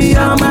baby,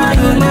 oh my,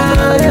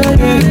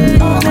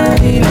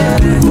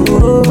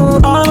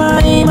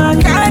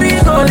 carry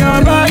go,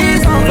 your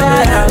body's on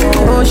fire,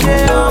 oh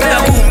shit, oh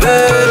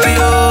baby,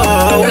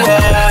 oh.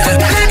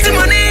 Plenty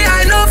money, I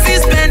know if you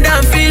spend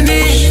and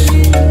finish.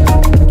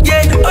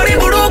 Yeah, ori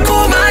buruku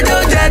majo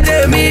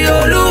jete mi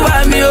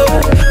oluwa mi o.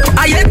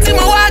 Ayeti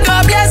mo wa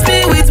God bless me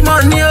with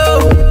money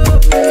oh.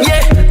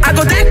 Yeah, I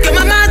go take your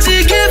mama to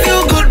give you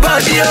good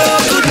body oh,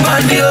 good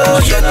body oh.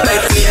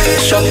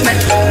 Shock me,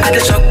 I dey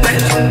shock me,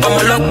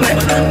 I'ma lock me,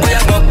 oya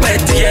lock me,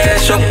 yeah,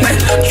 shock me,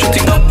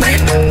 shooting up me,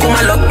 come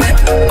and lock me,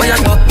 oya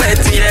lock me,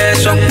 yeah,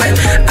 shock me,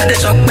 I dey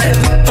shock me,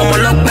 I'ma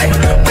lock me,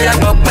 oya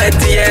lock me,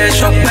 yeah,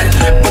 shock me,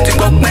 put it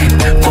up me,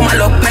 come and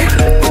lock me,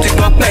 put it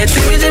up me, see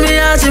me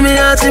out,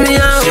 yeah,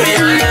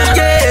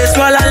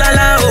 swalla la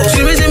la oh,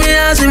 see me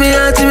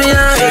out,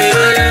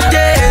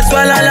 yeah,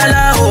 swalla la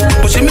la oh,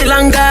 push me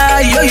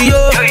langa, yo,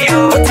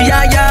 oti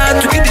ya,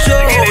 to get the show,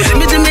 see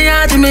me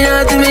out,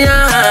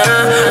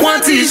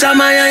 want to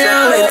shamaya,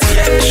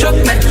 shock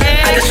me,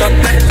 I dey shock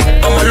me,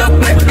 I'ma lock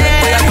me,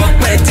 oya lock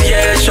me,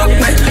 yeah, shock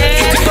me,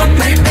 put it up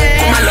me,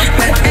 come and lock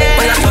me,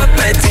 oya lock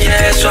me,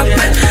 yeah, shock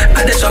me,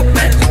 I dey shock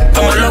me,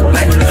 I'ma lock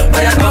me,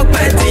 oya lock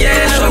me,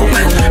 yeah, shock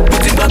me.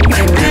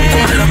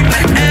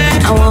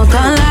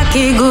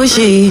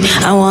 Gucci,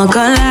 àwọn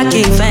kan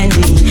like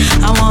Fendi,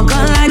 àwọn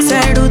kan like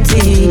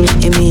Ceruti,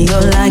 èmi ò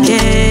like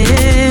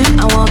it.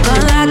 Àwọn kan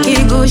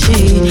like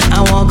Gucci,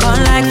 àwọn kan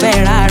like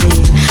Ferrari,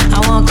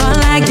 àwọn kan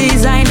like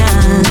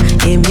designer,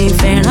 èmi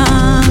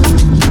fẹ́ràn.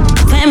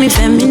 Fẹ́mi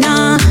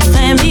náà,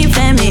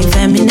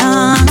 Fẹ́mi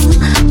náà,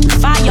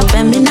 fire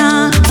Fẹ́mi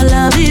náà, my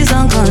love is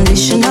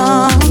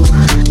unconditional.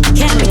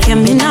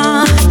 Kẹ́mi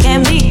náà,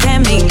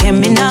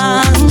 Kẹ́mi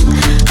náà,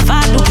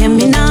 fàdùn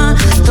Kẹ́mi náà,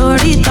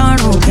 torí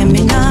tọrùn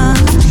Kẹ́mi náà.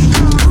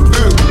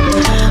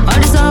 All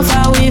the stuff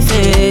we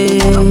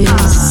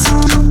face,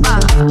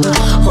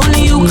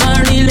 only you can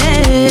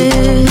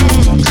relate.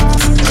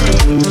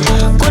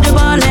 Put the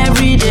ball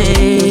every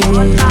day.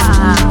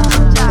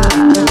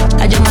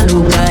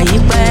 Ajamaluka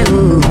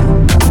iperu.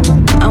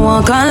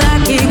 Àwọn kan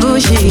like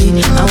Gucci,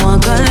 àwọn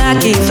kan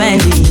like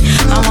Fendi,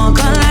 àwọn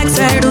kan like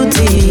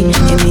Ceruti,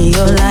 èmi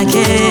ò like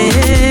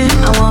it.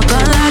 Àwọn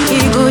kan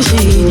like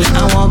Gucci,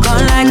 àwọn kan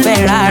like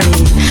Ferrari,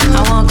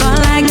 àwọn kan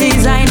like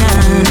designer,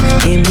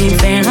 èmi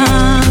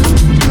fẹ́ràn.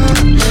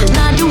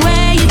 Not the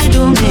way you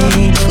do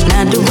me,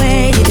 not the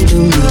way you do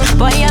me.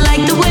 Boy, I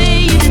like the way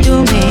you do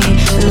me,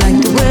 like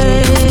the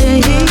way.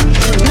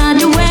 Not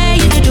the way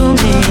you do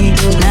me,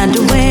 not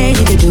the way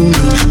you do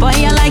me. Boy,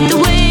 I like the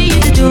way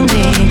you do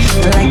me,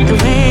 like the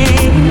way.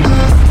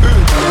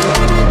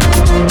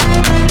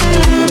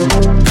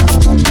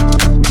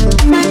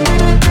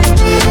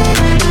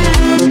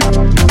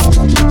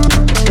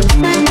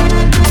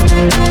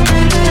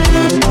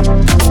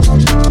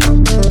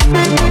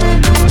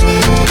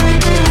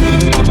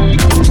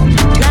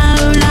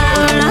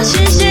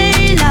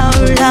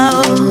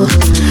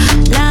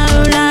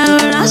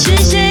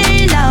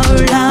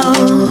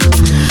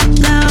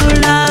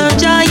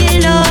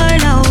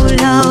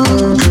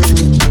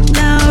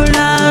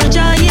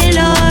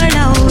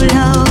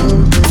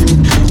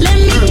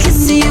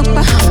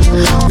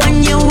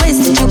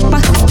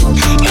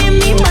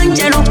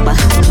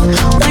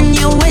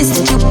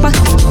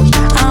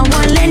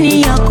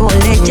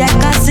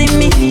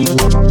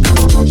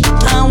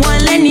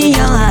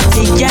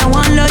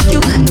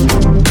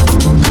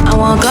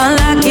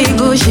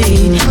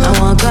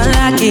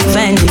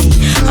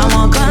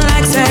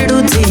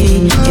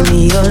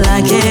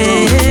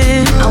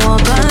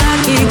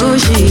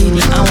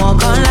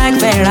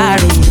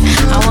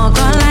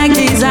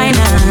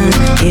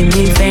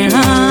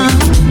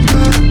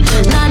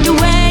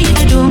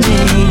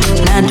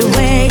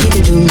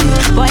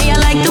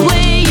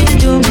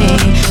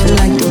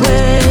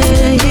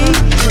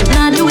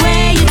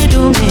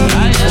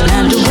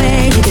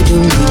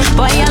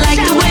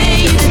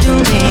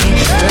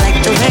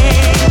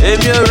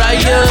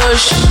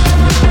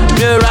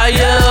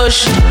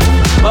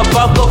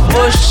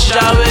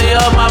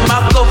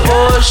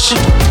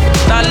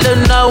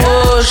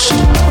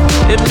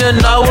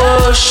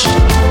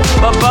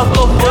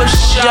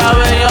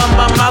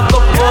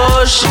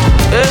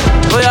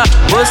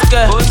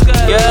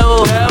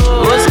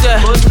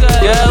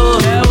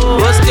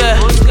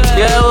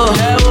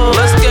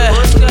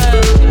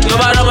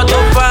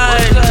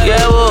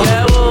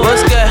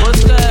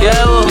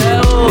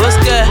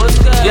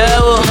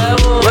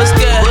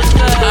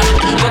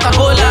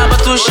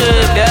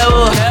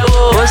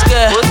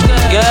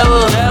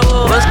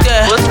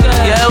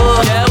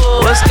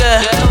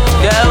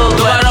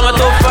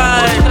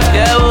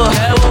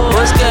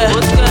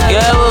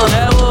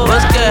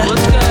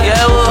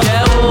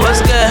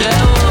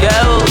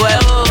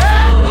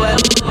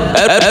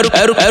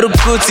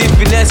 Kuti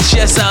finesse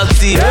chest out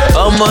tea.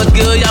 Oh my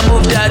girl, ya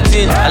move that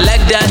thing. I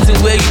like that thing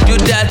where you do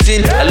that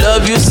thing. I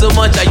love you so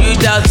much, are you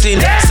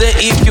doubting? Say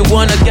if you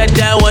wanna get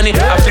down on it.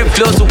 I flip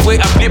flows away,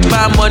 I flip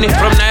my money.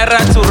 From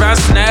Naira to Rans,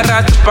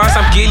 Naira to Pounds.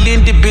 I'm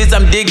killing the beats,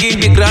 I'm digging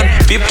the ground.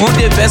 People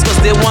they best cause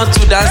they want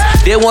to dance.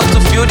 They want to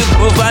feel the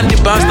groove and the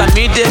bounce. That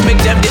me they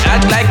make them, they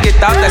act like it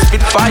out. I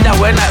spit fire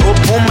when I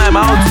open my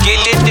mouth.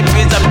 Killing the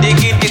beats, I'm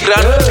digging the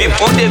ground.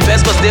 People they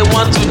best cause they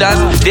want to dance.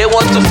 They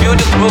want to feel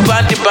the groove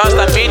and the bounce.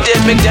 That me they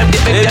make them,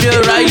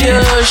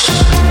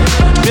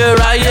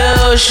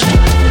 Mirayosh,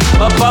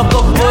 Papa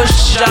go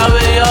push,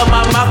 away your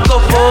mama go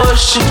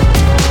push.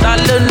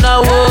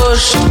 Talena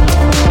wash,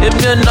 if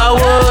you na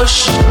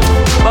wash,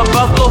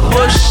 Papa go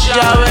push,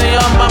 away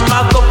your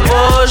mama go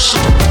push.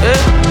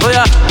 Oh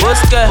yeah,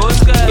 what's that?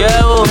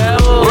 Yeah,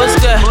 what's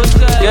that?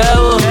 Yeah,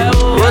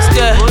 what's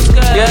that?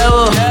 Yeah,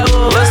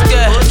 what's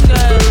that?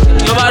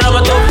 No matter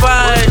what you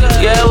find,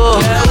 yeah,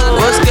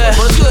 what's that?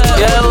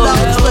 Yeah,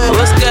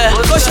 what's that?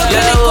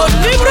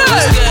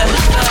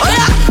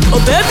 Oh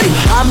baby,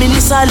 I'm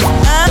in salo.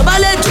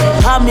 Balejo,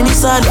 I'm in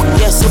salo.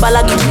 Yes,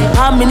 balagi,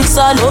 I'm in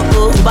salo.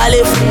 Oh,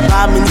 balef,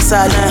 I'm in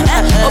salo.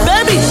 Oh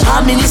baby,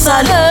 I'm in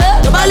salo.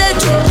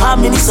 Balejo,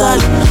 I'm in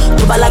salo.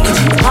 Balagi,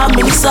 I'm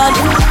in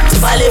salo.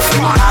 Balef,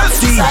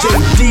 DJ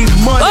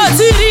D-Money. Oh,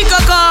 Tiri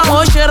kaka,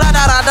 mo ṣe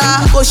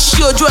rada, kò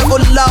ṣí ojú ẹ, kò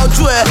la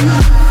ojú ẹ.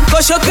 Kò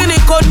ṣókìní,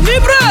 kò ní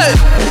break.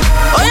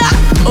 Oh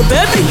yeah, oh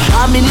baby,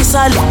 I'm in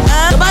Sally.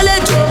 Ballet,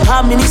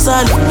 I'm in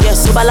Sally.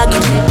 Yes, Balagi,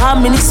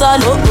 I'm in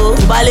Sally. Oh,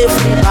 Ballet,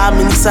 I'm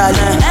in Sally.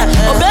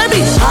 Oh,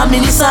 baby, I'm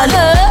in Sally.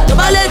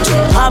 Ballet,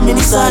 I'm in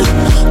Sally.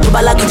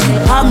 Balagi,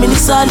 I'm in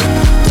Sally.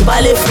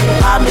 Ballet,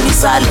 I'm in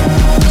Sally.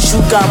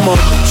 Sugar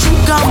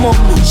mommy,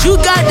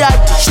 sugar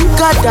daddy,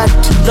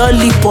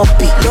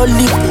 lollipoppy,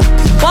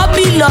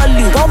 poppy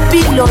lolly,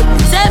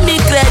 send me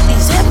credit,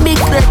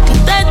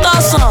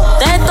 10,000,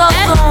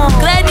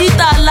 credit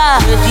Allah,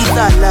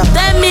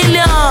 10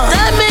 million,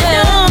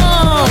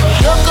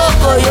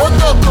 yokoko,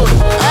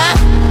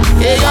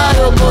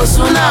 yoko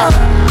suna,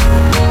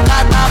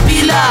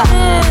 caterpillar,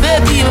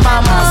 baby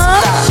mama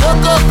sita,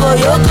 yokoko,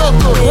 yoko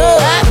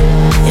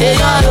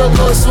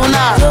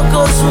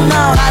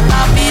suna,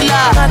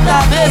 caterpillar,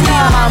 baby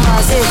mama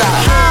sita.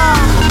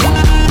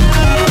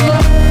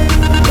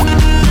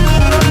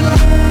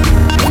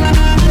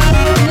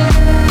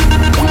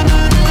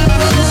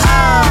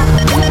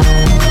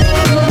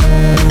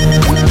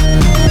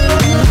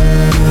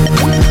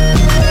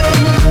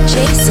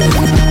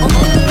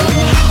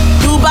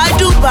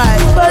 Dubai,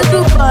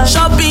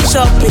 shopping,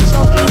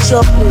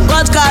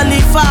 God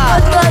Khalifa,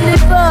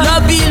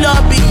 lobby,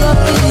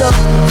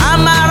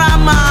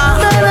 Amarama,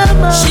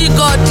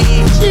 Shigodi,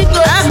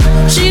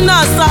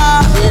 Shinasa,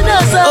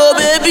 oh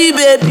baby,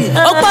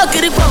 oh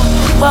pakiripo,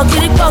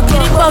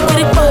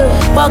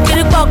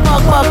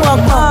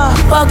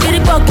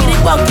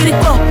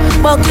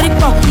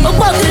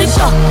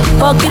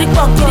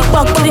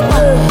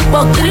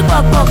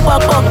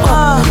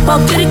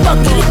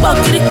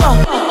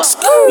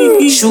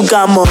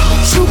 sugar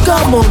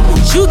mommy,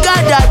 sugar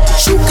daddy,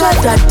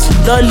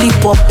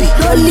 lollipoppy,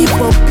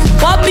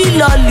 poppy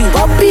lolly,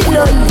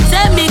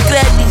 send me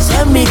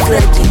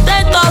credit,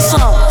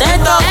 10,000,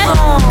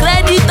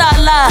 credit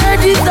Allah, 10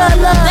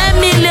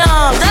 million,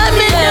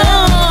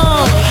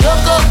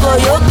 yokoko,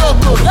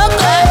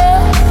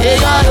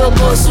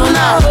 yoko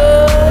suna,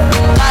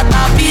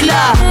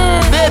 caterpillar,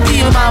 baby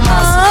mama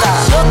sita,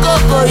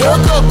 yokoko,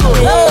 yoko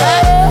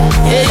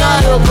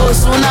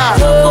suna,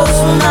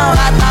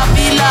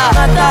 caterpillar,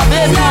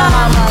 baby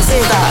mama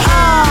sita.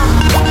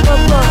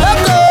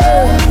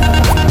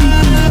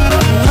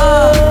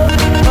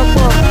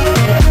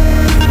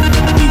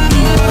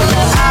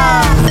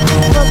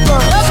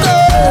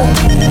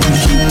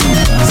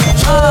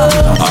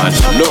 I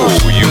know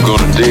you're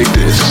gonna dig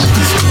this.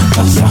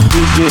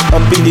 DJ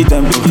up in the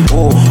tempo.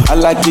 Oh, I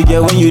like to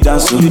get when you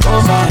dance. Oh,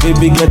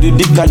 baby girl do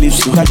the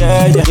calypso.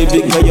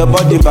 Baby girl your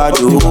body bad.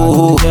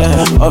 Oh,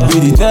 yeah. Up in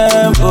the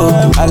tempo.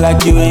 I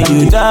like it when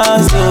you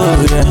dance.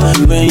 Oh,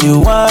 yeah. When you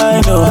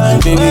whine. Oh,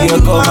 baby girl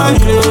come and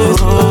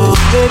close. Oh,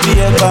 baby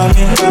girl come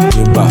in.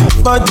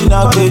 Body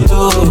now get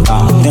oh.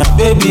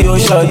 Baby oh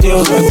short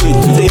you.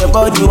 Say your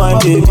body one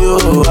baby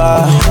oh.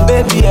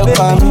 Baby girl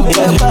come in.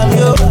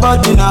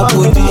 Body now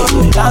good.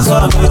 Dance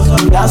for me.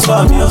 Dance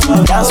for me.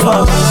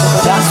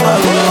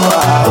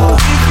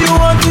 If you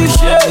want to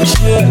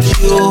shake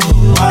you.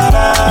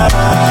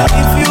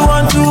 If you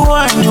want to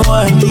whine you.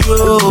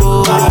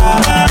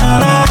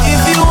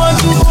 If you want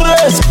to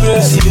press you.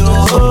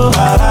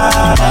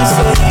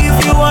 If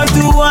you want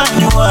to whine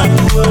you.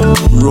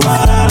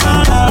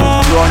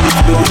 Run it,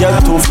 baby girl,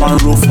 tough and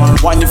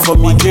rough. Whine it for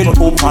me, girl,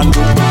 hope and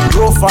rough.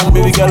 Rough and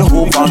baby girl,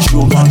 hope and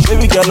show.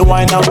 Baby girl,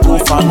 whine and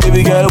tough and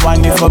baby girl,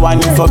 whine it for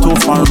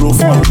tough and rough.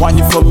 Whine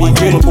it for me,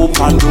 girl, hope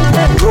and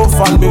rough. Rough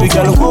and baby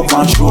girl, hope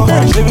and show.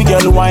 Baby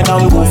girl, whine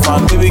and rough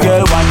and baby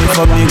girl, whine it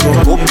for me, go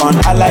hope and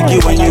I like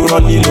it when you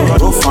run it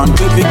low. Rough and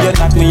baby girl,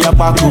 knock me up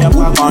back up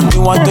and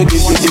you want to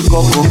give me the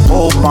cup of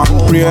hope and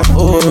prayer.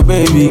 Oh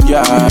baby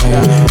girl,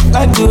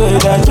 like the way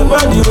that your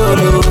body roll.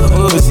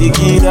 Oh, sick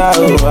it out,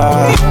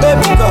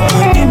 baby come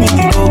give me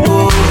the go,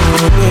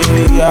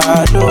 baby girl.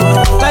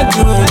 Like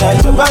the way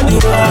that your body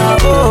roll.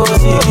 Oh,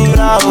 sick it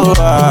out,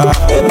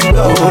 baby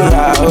come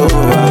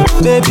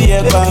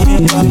baby come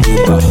in,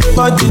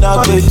 body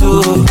now play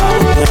too.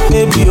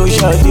 Baby oh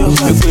shut you,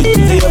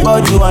 say your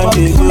body one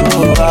baby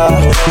oh.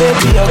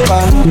 Baby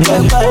come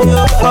in,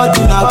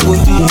 body now put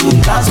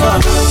it. Dance for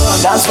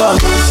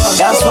me.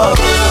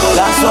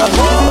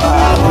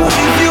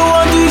 If you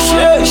want to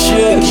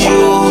shake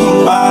you.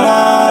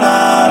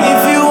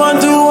 If you want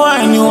to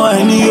whine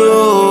you.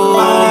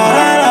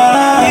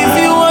 If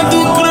you want to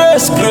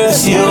press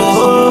you.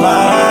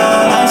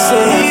 I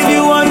say if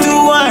you want to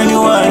whine you.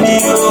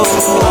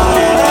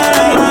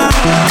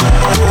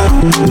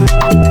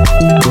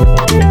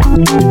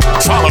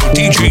 Follow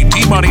DJ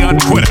D-Money on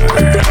Twitter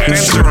and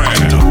Instagram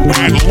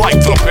and like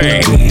the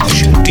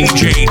page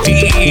DJ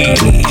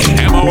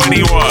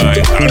D-MONEY on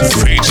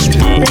Facebook.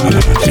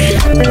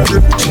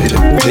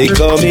 They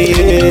call me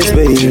Ace,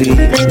 baby.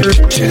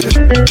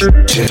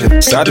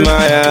 Start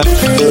my app,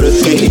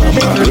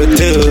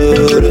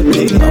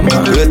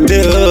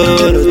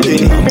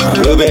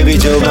 oh baby,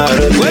 Joe, my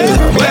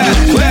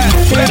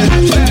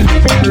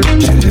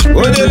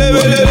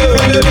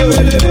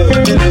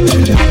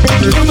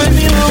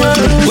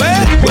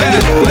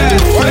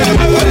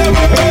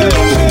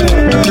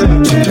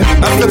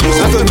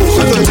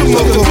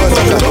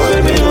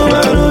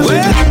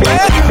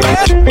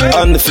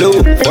on the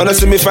flow. Wanna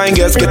see me fine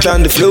girls, get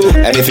on the flow.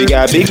 And if you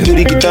got big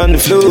booty, get on the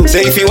flow.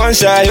 Say if you want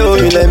shy, oh,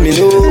 you let me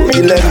know.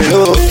 You let me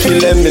know, you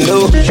let me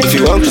know. If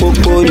you want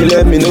popo, you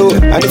let me know.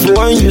 And if you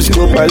want use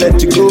scope, I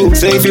let you go.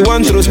 Say if you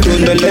want throw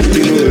stone, then let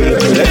you roll.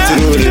 Let you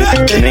roll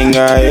it.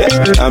 Nigga,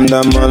 yeah. I'm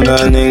the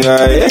mother,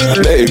 nigga, yeah.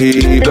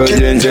 Baby, but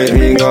then take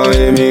me go,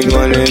 me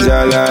go,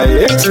 jala,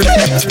 yeah.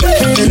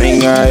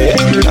 Nigga,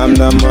 yeah. I'm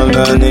the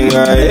mother,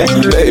 nigga, yeah.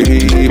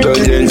 Baby, but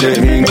then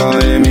take me go,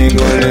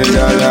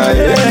 jala,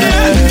 yeah.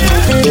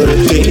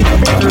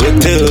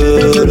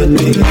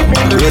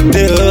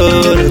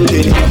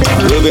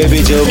 Oh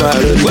baby,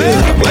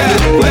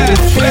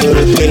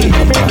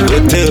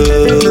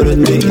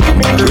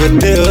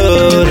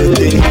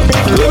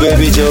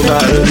 Joe,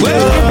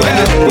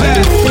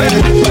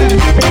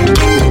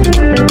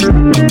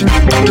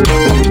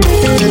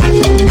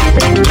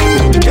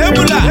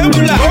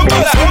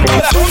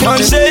 Man,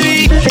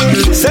 shady,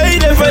 say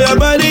it for your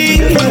body.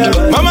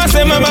 Mama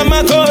say my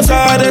mama cause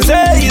her, they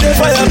say it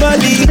for your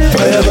body.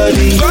 For your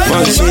body,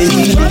 man,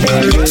 shady,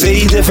 say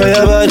it for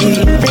your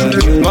body.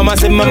 Mama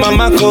say my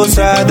mama cause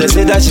her, they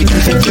say that she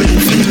give it to me.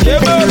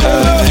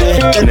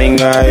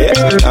 Nigga,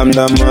 yeah, I'm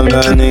the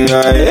mother,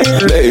 nigga, yeah.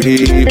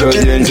 Baby, but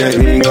then check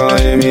me go,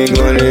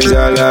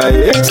 jala,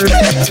 yeah.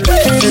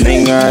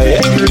 Nigga,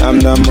 yeah, I'm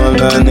the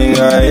mother,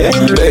 nigga, yeah.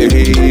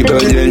 Baby,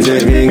 but then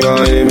check me go,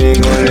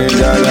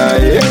 jala,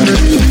 yeah.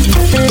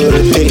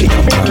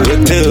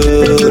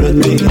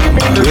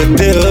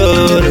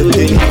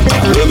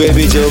 Oh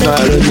baby, Joe,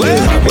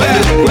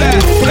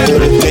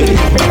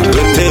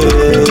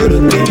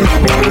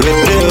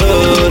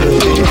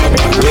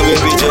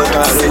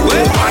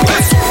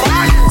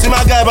 see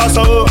my guy boss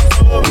on.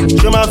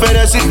 Je m'appelle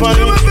des sites pour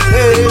nous.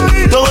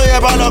 Don't worry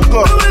about the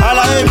call. À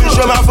la haine,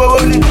 je m'appelle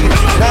Oli.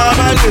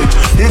 Namale,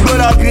 il go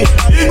la pluie.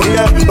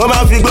 On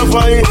m'a fait go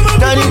for you.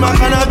 Danny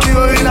Makana qui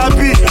veut la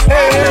pluie.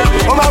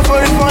 On m'a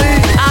fait for you.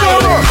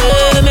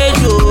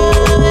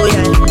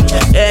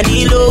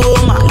 Ẹni lówó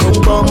mà ló ń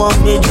gbọ́mọ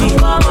méjì,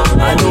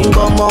 mà ló ń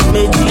gbọ́mọ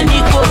méjì. Ẹni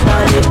kò má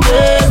lè pé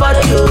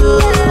bọ́dí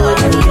o.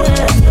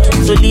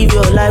 So live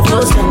your life, no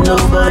send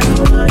nobody.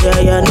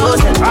 Yeah, no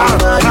send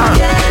nobody.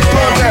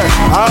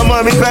 Àwọn ọmọ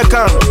mi fẹ́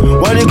kàn,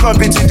 wọ́n ní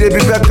kọ́mpìtì débi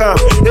fẹ́ kàn.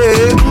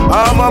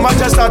 Àwọn ọmọ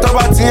Manchester tó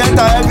bá ti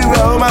enter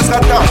everywhere, ó máa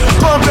scatter.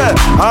 Kọ́ńpẹ̀,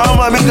 àwọn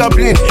ọmọ mi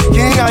Dublin, kì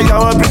í àyà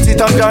wọn bíi ti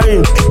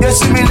tangerine.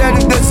 Gbèsè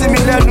mi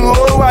lẹ́nu,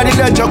 ó wà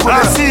nílẹ̀ jọ kò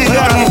lè sí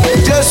ìyá mi.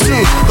 Jésù,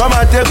 come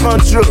and take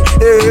control.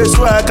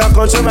 So I can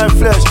control my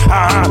flesh.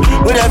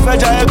 When I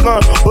fetch a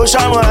gun, oh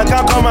shaman, I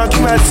can't come and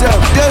kill myself.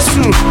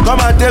 Jésù,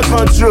 come and take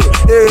control.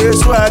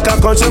 So I can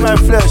control my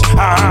flesh.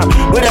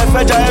 When I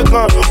fetch a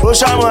gun, oh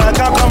shaman, I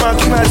can't come and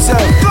kill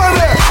myself.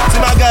 See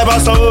my guy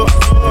boss on.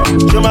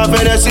 Je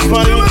m'appelle des sites pour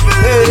nous.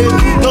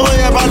 Don't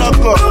worry about the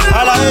call.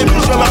 À la haine,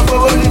 je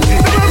m'appelle Oli.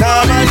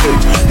 Namale,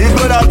 il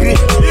go la pluie.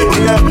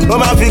 On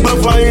m'a fait go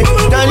for you.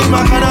 Danny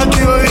Makana qui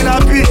veut la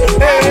pluie.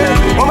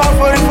 On m'a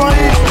fait for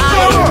you.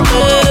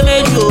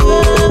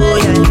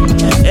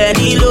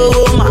 Ẹni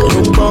lówó mà ló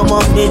ń gbọ́mọ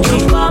méjì,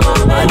 mà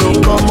ló ń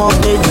gbọ́mọ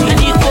méjì.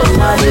 Ẹni kò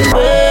má lè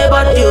pé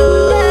bọ́dí o.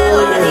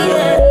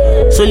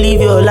 So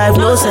live your life,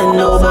 no send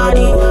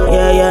nobody.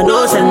 Yeah,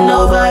 no send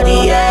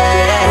nobody.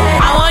 Yeah.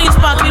 I want you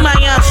sparkling my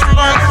ass.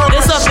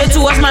 This up here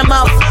towards my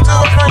mouth.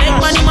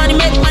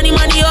 Make money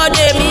all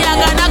day. Me, I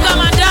gotta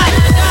come and die.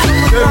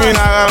 Baby,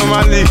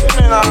 Naramali,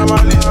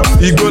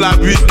 il go la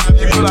pluie,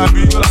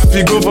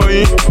 il go for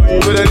you.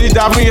 Go the need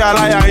d'après y'a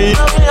la y'a you.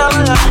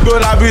 Il go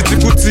la pluie,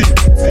 t'écoutes.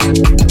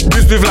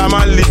 Plus vive la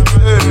Mali.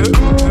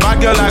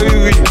 Bad girl la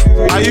riri.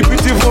 Are you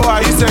beautiful?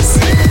 Are you sexy?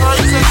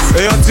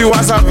 Hey, auntie,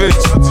 one savage.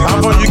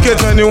 I'm from UK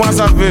 21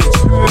 savage.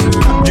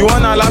 You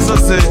wanna last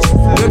sausage?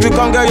 Baby,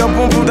 come get your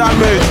pum pum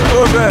damage.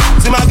 Oh, babe.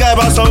 See my guy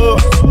boss on.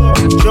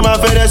 Je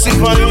m'appelle des sites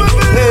pour nous.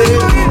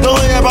 Don't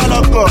worry about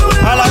the call.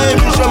 À la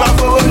haine, je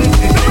m'appelle Oli.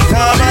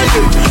 Namale,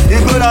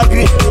 il go la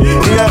pluie.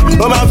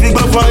 On m'a fait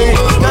go for you.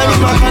 Danny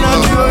Makana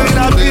qui veut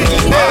la pluie.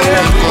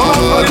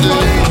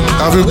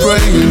 I've been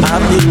praying,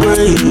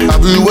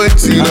 I've been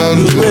waiting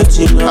on you.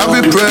 I've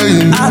been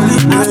praying,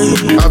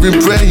 I've been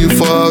praying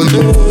for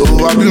you.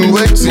 Oh, I've been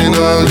waiting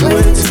on you.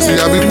 See,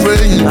 I've been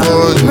praying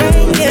for you.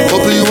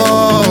 Hoping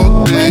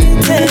one day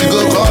you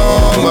go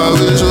come my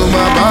way, show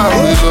my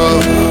body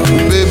love,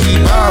 baby,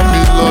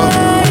 body love,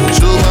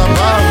 show my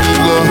body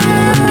love,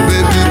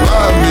 baby,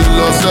 body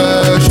love,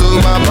 say, show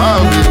my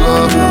body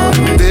love,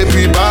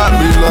 baby,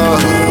 body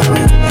love,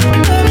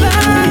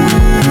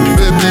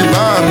 baby,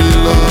 body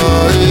love.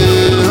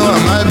 Yeah,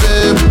 my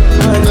baby,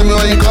 tell me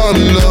why you call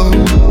me love.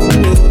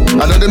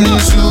 I know they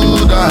miss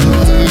you, that. I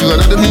know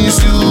they miss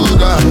you,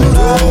 that.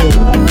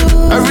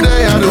 Every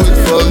day I do it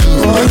for you.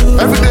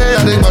 Every day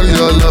I think about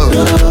your love.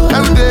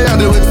 Every day I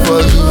do it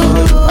for you.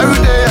 Every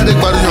day I think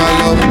about your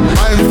love.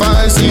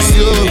 Fine, see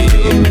you.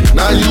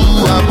 Now you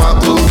are my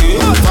boo.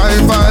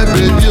 Fine,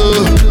 baby, you.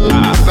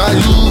 Now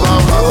you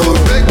are my boo.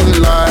 Make me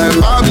life,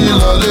 mommy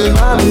lolly.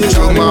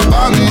 Show my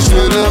mommy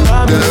straight up.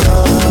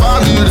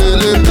 Mommy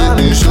lily,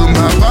 baby, show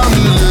my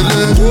mommy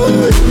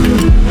lily.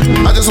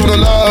 I just wanna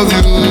love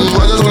you.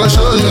 I just wanna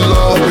show you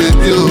love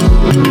with you.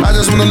 I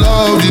just wanna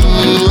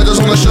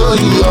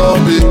show you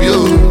love, baby,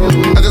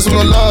 oh. I just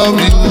wanna love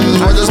you,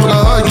 I just wanna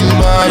hug you,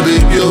 my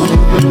baby, oh.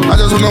 I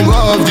just wanna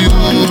love you,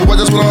 I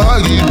just wanna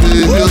hug you,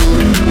 baby, oh.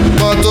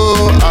 But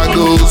oh, I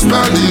go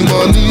spend the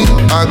money,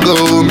 I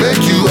go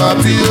make you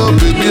happy, oh,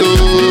 baby,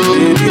 oh.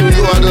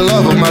 You are the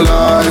love of my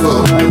life,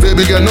 oh.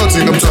 Baby girl, no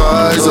think I'm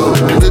twice, oh.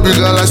 Baby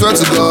girl, I swear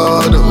to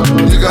God, oh.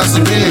 You got to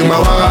be my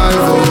wife,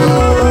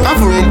 oh. I'm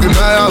from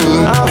Kinaya,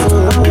 oh.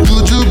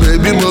 You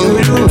baby, mo.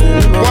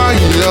 Why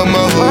you love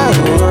my home?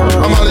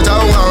 I'm all the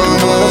time, oh.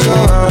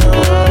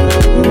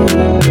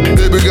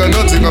 Baby girl,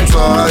 no think I'm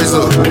twice,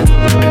 oh.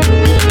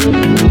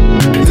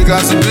 You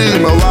got to be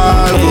my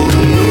wife, oh.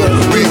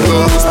 We go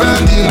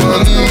spend the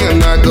money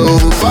and I go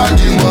find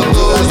the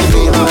motos.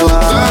 We go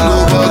tell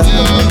nobody,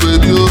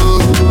 baby, oh.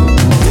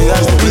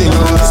 We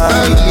go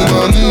spend the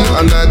money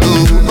and I go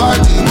buy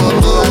the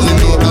motos.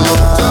 We go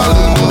tell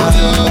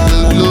nobody,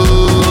 baby,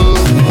 oh.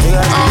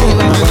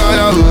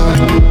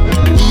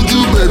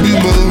 I'm baby,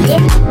 mo.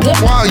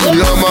 Why you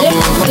love my mo?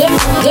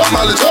 I'm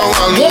all the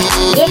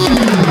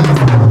time,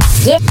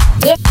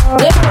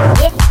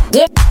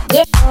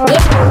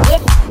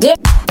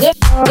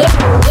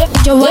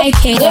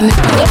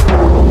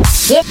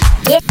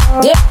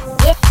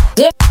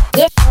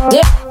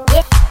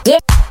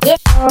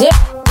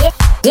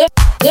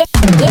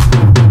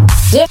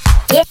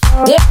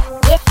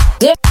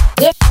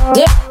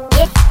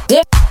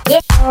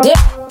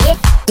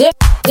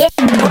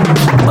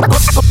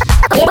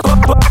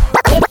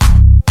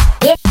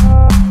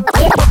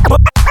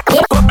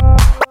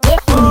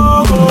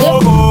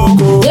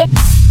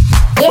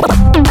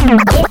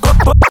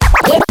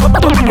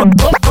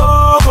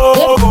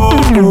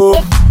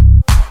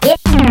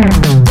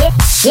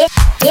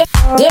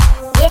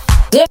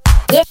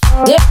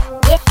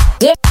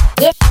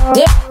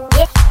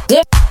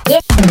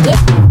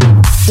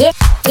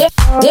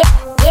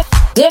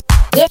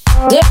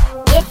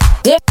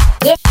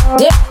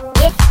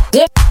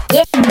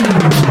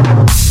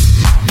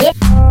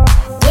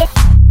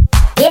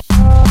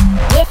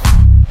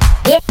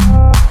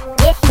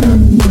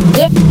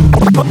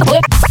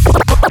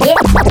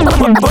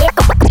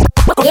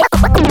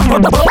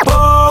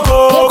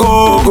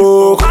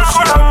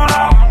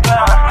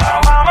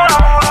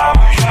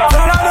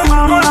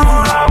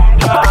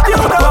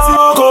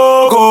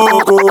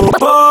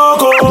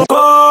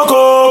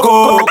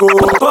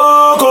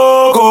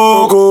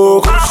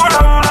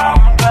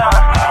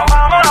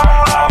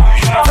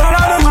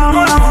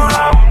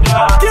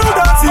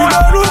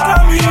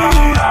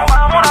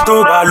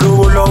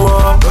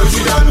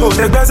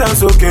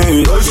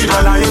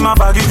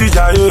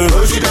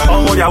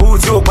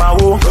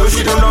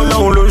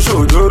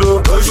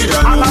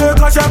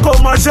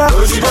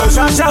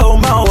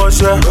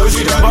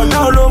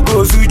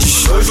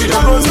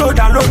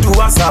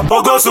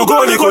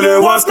 Sugoni kò lè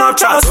wọ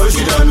Snapchat.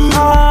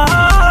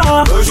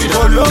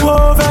 Olówó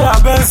fẹ́ ra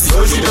bẹ́ǹsì,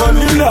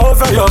 onílẹ̀ ó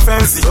fẹ́ yọ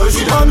fẹ́ǹsì.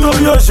 Mọ́tò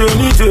yóò ṣe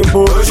ní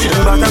jèpo,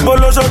 ìgbàtẹ́gbó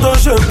lóṣó tó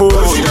ṣèpo.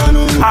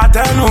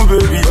 Àtẹnu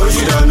bèbí,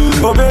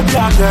 ó bébí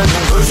àtẹnu.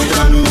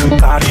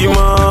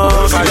 Kàrímọ́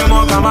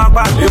ká má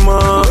pàdé mọ́.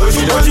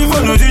 Ó jí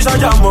fóònù tí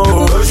ṣájà mọ́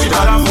o,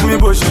 ara fún mi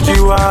bó ṣe jí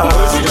wá.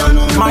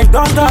 My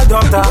doctor,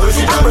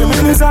 pè mí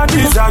ní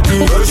sáàdì.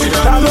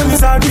 Ta ló ní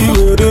sáàdì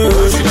wèrè?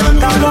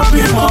 Ta ló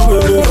bímọ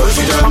wèrè?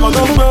 Ọmọ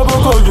tó ń gbé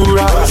bókò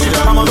lura,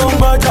 ọmọ tó ń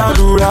gbọ́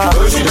jàdúrà,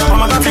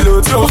 ọmọ tó ti lò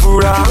tí ó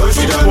fura.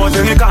 Wọ́n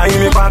ṣe ní káyín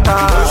mi pátá,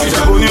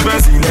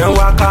 oníbẹ̀sì lẹ́ ń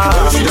wáká.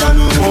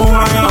 Òun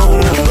wáyà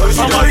òun,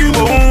 ọmọ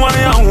Ìgbò ń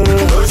wáyà òun.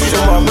 Ṣé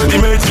wà pé di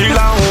méjì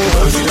láhùn?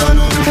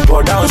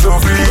 Bọ̀dá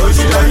òṣòfin,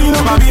 ẹ̀yin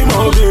náà máa bímọ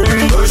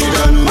obìnrin.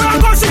 Wọ́n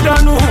kọ́ sí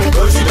dànù,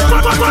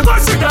 kọ́kọ́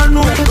sí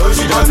dànù.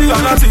 Ọtí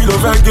ọ̀la tí ló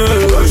fẹ́ gé,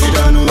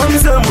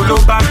 oníṣègùn ló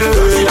bá dé.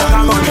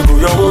 Akákan ni kò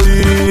yọwọ́ rí,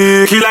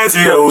 kí láìsí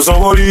ẹ̀ ò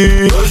sanwó rí.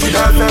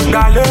 Ẹ̀fẹ̀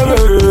gbà lérè,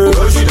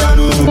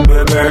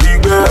 bẹ̀bẹ̀ rí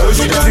gbẹ,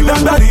 ti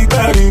gbàgbà rí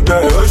gbẹ.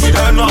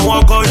 Ẹnu àwọn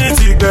ọkọ yìí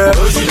ti gbẹ,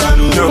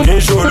 mi ò kí ń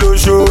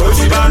ṣolóṣó.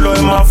 Bá lọ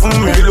ẹ máa fún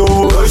mi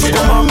lówó,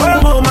 kò mọ̀ pé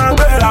mo máa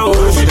gbéra o.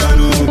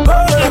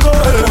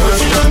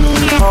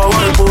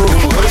 Ọwọ́ epo,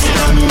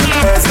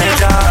 ẹsẹ̀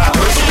já,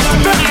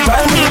 bẹ́ẹ̀ni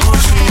báyìí kò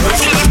sí.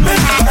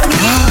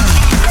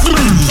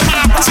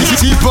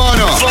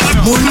 T-Bana.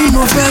 Mo ní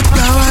mo fẹ́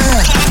gba wáyà.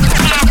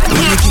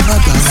 Mo ní kí n má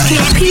gba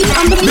wáyà.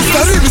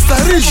 Mr.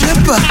 Rich ṣé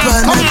bàbá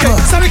nẹ́bà?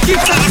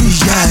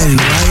 Ìyá ẹ̀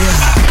wáyà.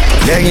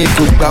 Lẹ́yìn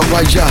kò gba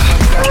wáyà,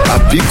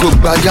 àbí kò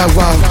gba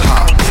yáwá.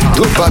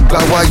 Tó bá gba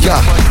wáyà,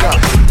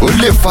 ó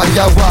lè fa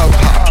yáwá.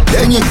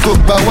 Lẹ́yìn kò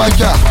gba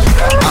wáyà,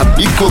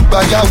 àbí kò gba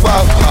yáwá.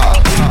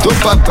 Tó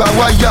bá gba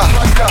wáyà,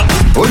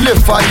 ó lè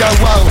fa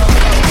yáwá.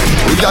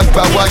 Ó yá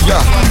gba wáyà,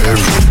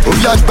 ó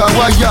yá gba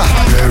wáyà,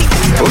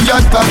 ó yá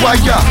gba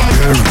wáyà.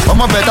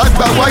 Ọmọ bẹ̀dá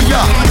gba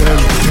wáyà,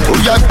 ó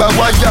yá gba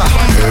wáyà,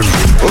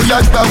 ó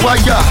yá gba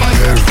wáyà,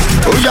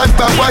 ó yá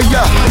gba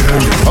wáyà.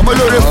 Ọmọ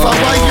lóore fa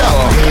wáyà.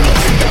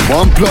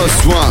 1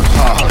 +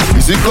 1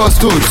 is equals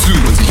to 2.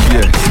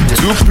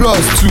 2 +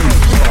 2,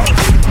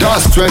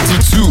 that's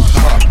 22.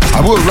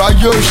 Àbò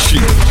ráyè òṣì,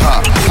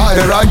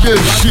 àìráyè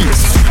shit.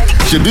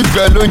 ṣèbí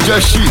bẹ́ẹ̀ ló ń jẹ́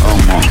ṣì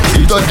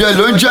ìtọ́jẹ́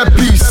ló ń jẹ́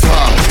peace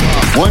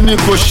wọ́n ní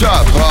kò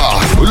sharp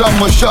ó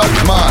lọ́mọ sharp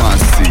man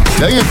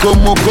lẹ́yìn kò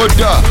mú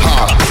kódà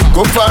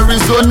kó fa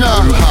Arizona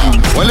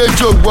wọ́n lè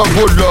jó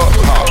gbogbo lọ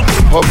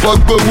ọ̀pọ̀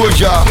gbowó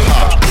ya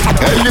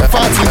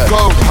elephant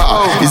go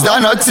is that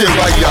not a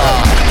wire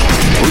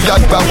ó yá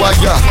gba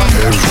wáyà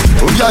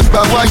ó yá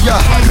gba wáyà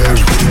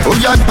ó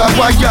yá gba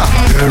wáyà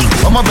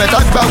ọmọ bẹ̀tà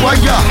gba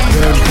wáyà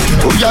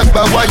ó yá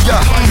gba wáyà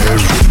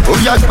ó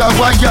yá gba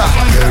wáyà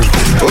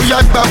ó yá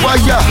gba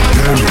wáyà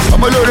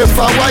ọmọ olóore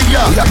fa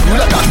wáyà.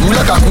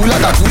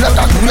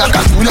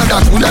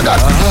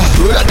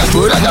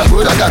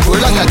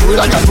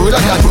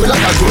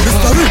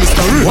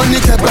 wọ́n ní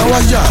kẹ́ gba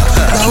wáyà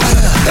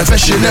ẹ fẹ́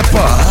ṣe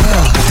nẹ́pà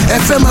ẹ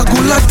fẹ́ máa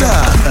gun ládà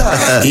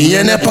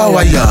ìyẹn nẹ́pà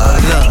wáyà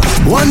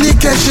wọ́n ní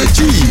kẹ́ ṣe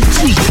jí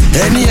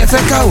ẹni ẹ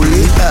fẹ́ kàwé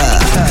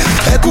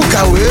ẹ kú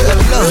kàwé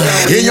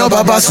èèyàn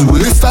bàbá sùwé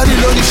study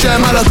lórí iṣẹ́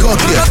má lọ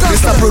gọ́ọ̀kì ẹ̀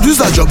Mr.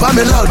 Producer jọba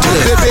mi láòdì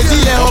ẹ̀ bèbè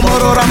díẹ̀ ọmọ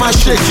rọra máa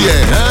ṣèkì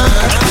ẹ̀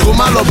kó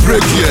má lọ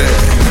bírèkì ẹ̀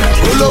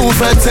olóhùn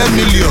fẹ́ 10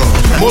 million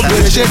mo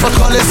bèrè ṣe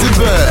fọ́kànlé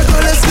síbẹ̀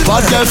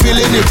but dem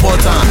feeling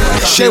important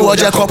ṣé ìwọ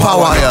jẹ́ kọ́pà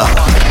wáyà.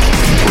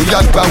 ó yá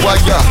gba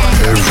wáyà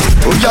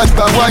ó yá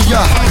gba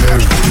wáyà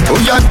ó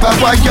yá gba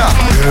wáyà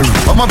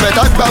ọmọ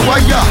bẹ̀tà gba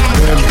wáyà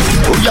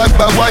ó yá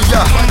gba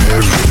wáyà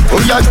ó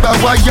yá gba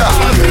wáyà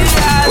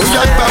ó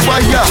yá gba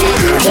wáyà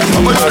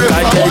ọmọ lórí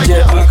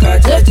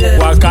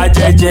waka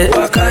jẹjẹ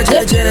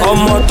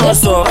ọmọ tó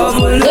sọ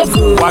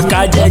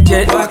waka jẹjẹ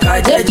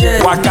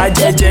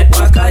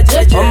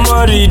ọmọ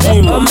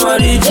rìdìm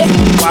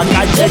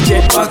waka jẹjẹ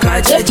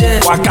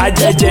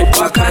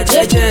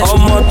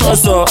ọmọ tó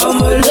sọ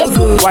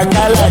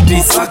wakala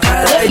dis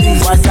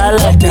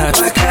wakala dat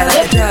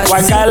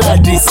wakala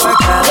dis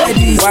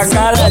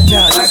wakala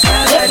dat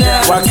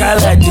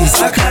wakala dis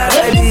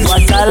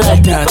wakala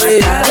dat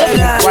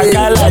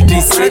wakala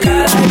dis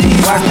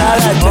wakala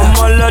dat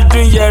ọmọ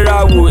lọ́dún yẹra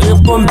wò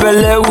epo ń bẹ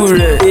lẹ́wù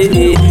rẹ̀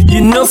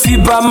iná fi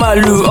bá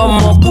màlúù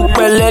ọmọ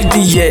púpẹ́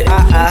lẹ́dìyẹ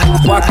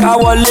wàká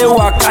wọlé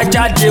wàká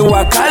jáde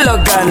wàká lọ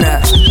gànà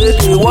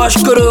wọ́n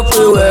ṣkúrò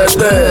pé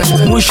wẹ̀ẹ́gbẹ́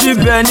mú sí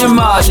bẹ ní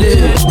màlẹ́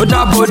ó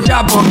dàbọ̀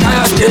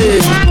káyọ̀dé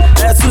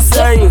ẹ̀sùn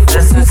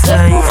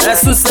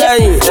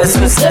sẹ́yìn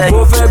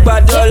mo fẹ́ gba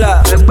dọ́là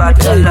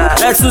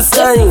ẹ̀sùn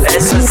sẹ́yìn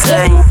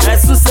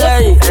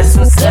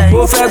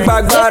mo fẹ́ gba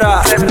gbára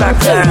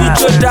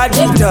ìjó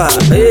dádì dà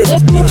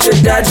ìjó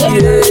dádì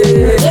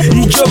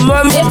ìjó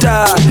mọ́mí dà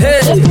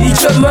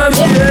ìjó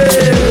mọ́mí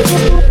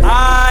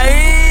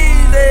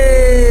àìlè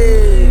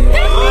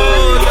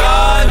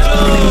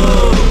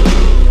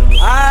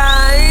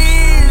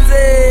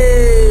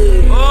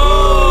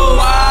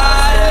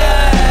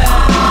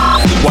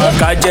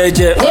waka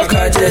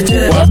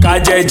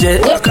jẹjẹ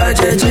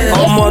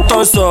ọmọ tó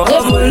sọ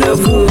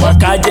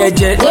waka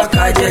jẹjẹ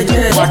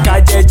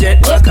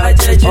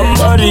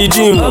ọmọ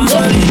rìdìm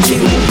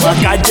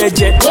waka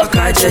jẹjẹ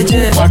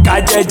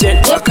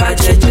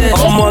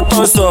ọmọ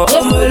tó sọ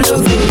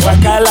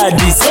wakala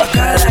dis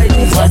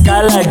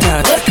wakala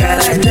dat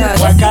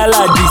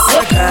wakala dis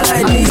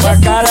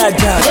wakala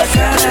dat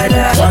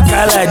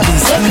wakala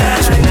dis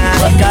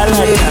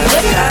wakala dis.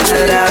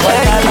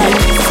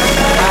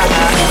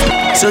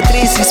 So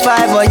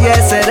 365 or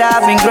yes, said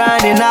I've been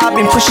grinding, I've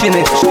been pushing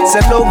it.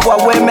 Said no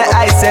boy, when my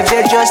eyes said they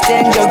just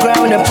stand your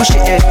ground and push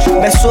it.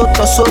 Me so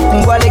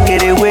while they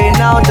get away,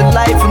 now the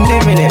life I'm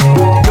living it.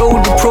 Though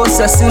the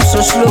process seems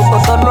so slow,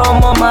 but the long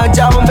my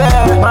job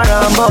back. My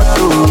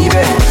moto,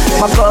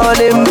 my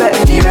calling back,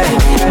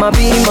 my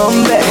beam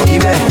on back,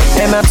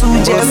 and my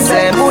two just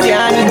said, Moody,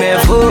 I need me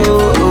for.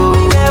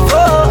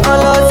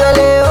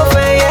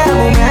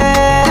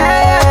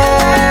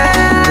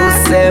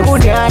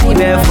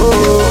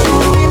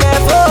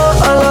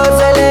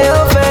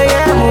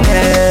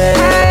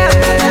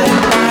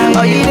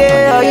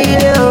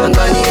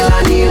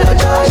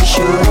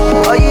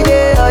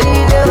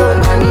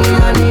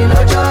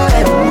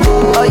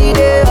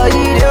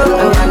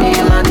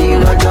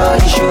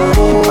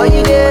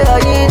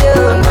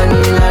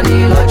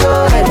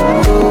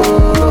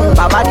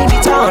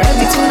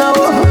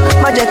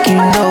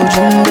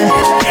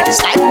 It's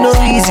like no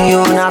easy,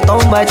 oh, not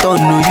on by ton,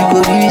 no, you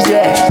go reach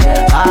there.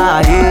 Ah,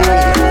 yeah,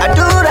 I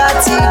do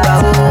that,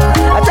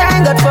 I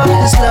thank God for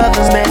His love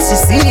and mercy.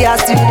 See, I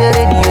still the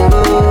radio.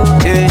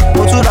 Yeah,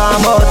 go to the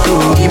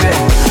moto,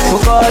 go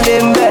call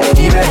him back,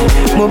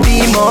 go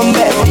be mom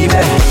back,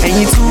 and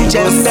you two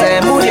just say,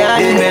 Moody, I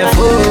need me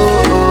for.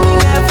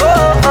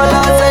 All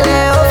I say,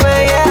 oh,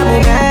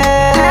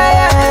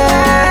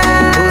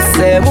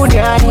 yeah, Moody,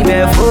 I need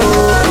me for.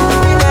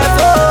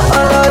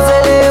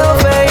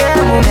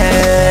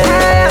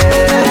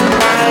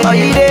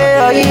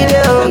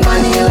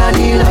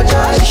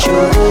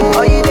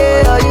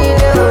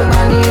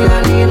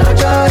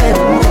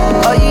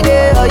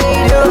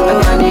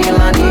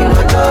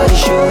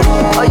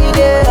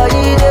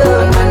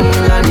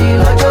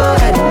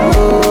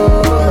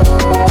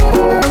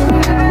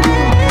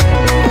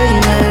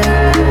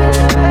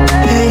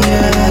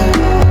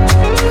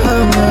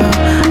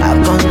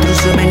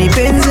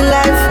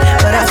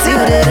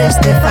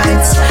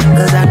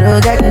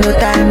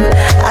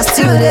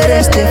 you the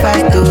rest if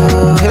I do.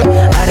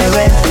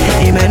 Arewe,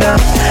 imeno,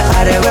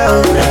 arewe,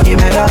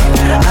 imeno,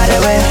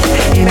 arewe,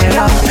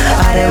 imeno,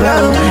 arewe,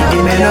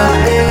 imeno.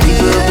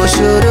 Ibu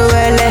boshuru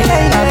wele,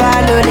 baba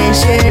lo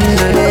deshe,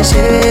 lo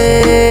deshe,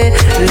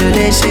 lo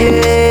deshe.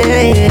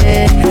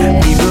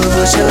 Ibu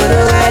boshuru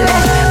wele,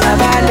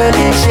 baba lo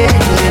deshe,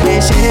 lo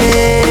deshe,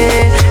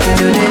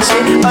 lo deshe.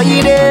 Oh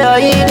you do, oh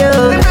you do.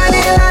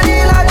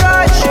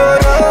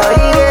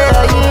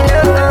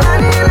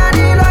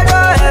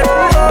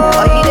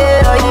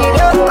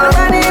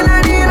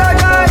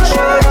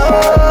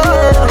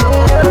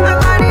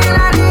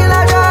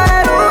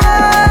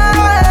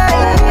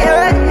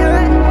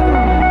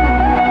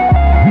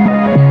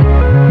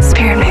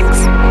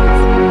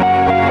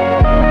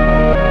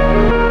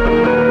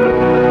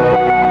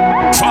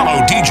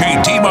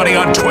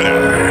 On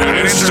Twitter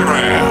and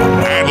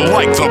Instagram, and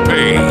like the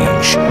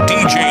page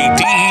DJ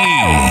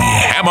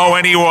DE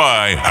MONEY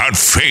on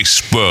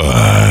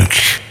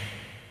Facebook.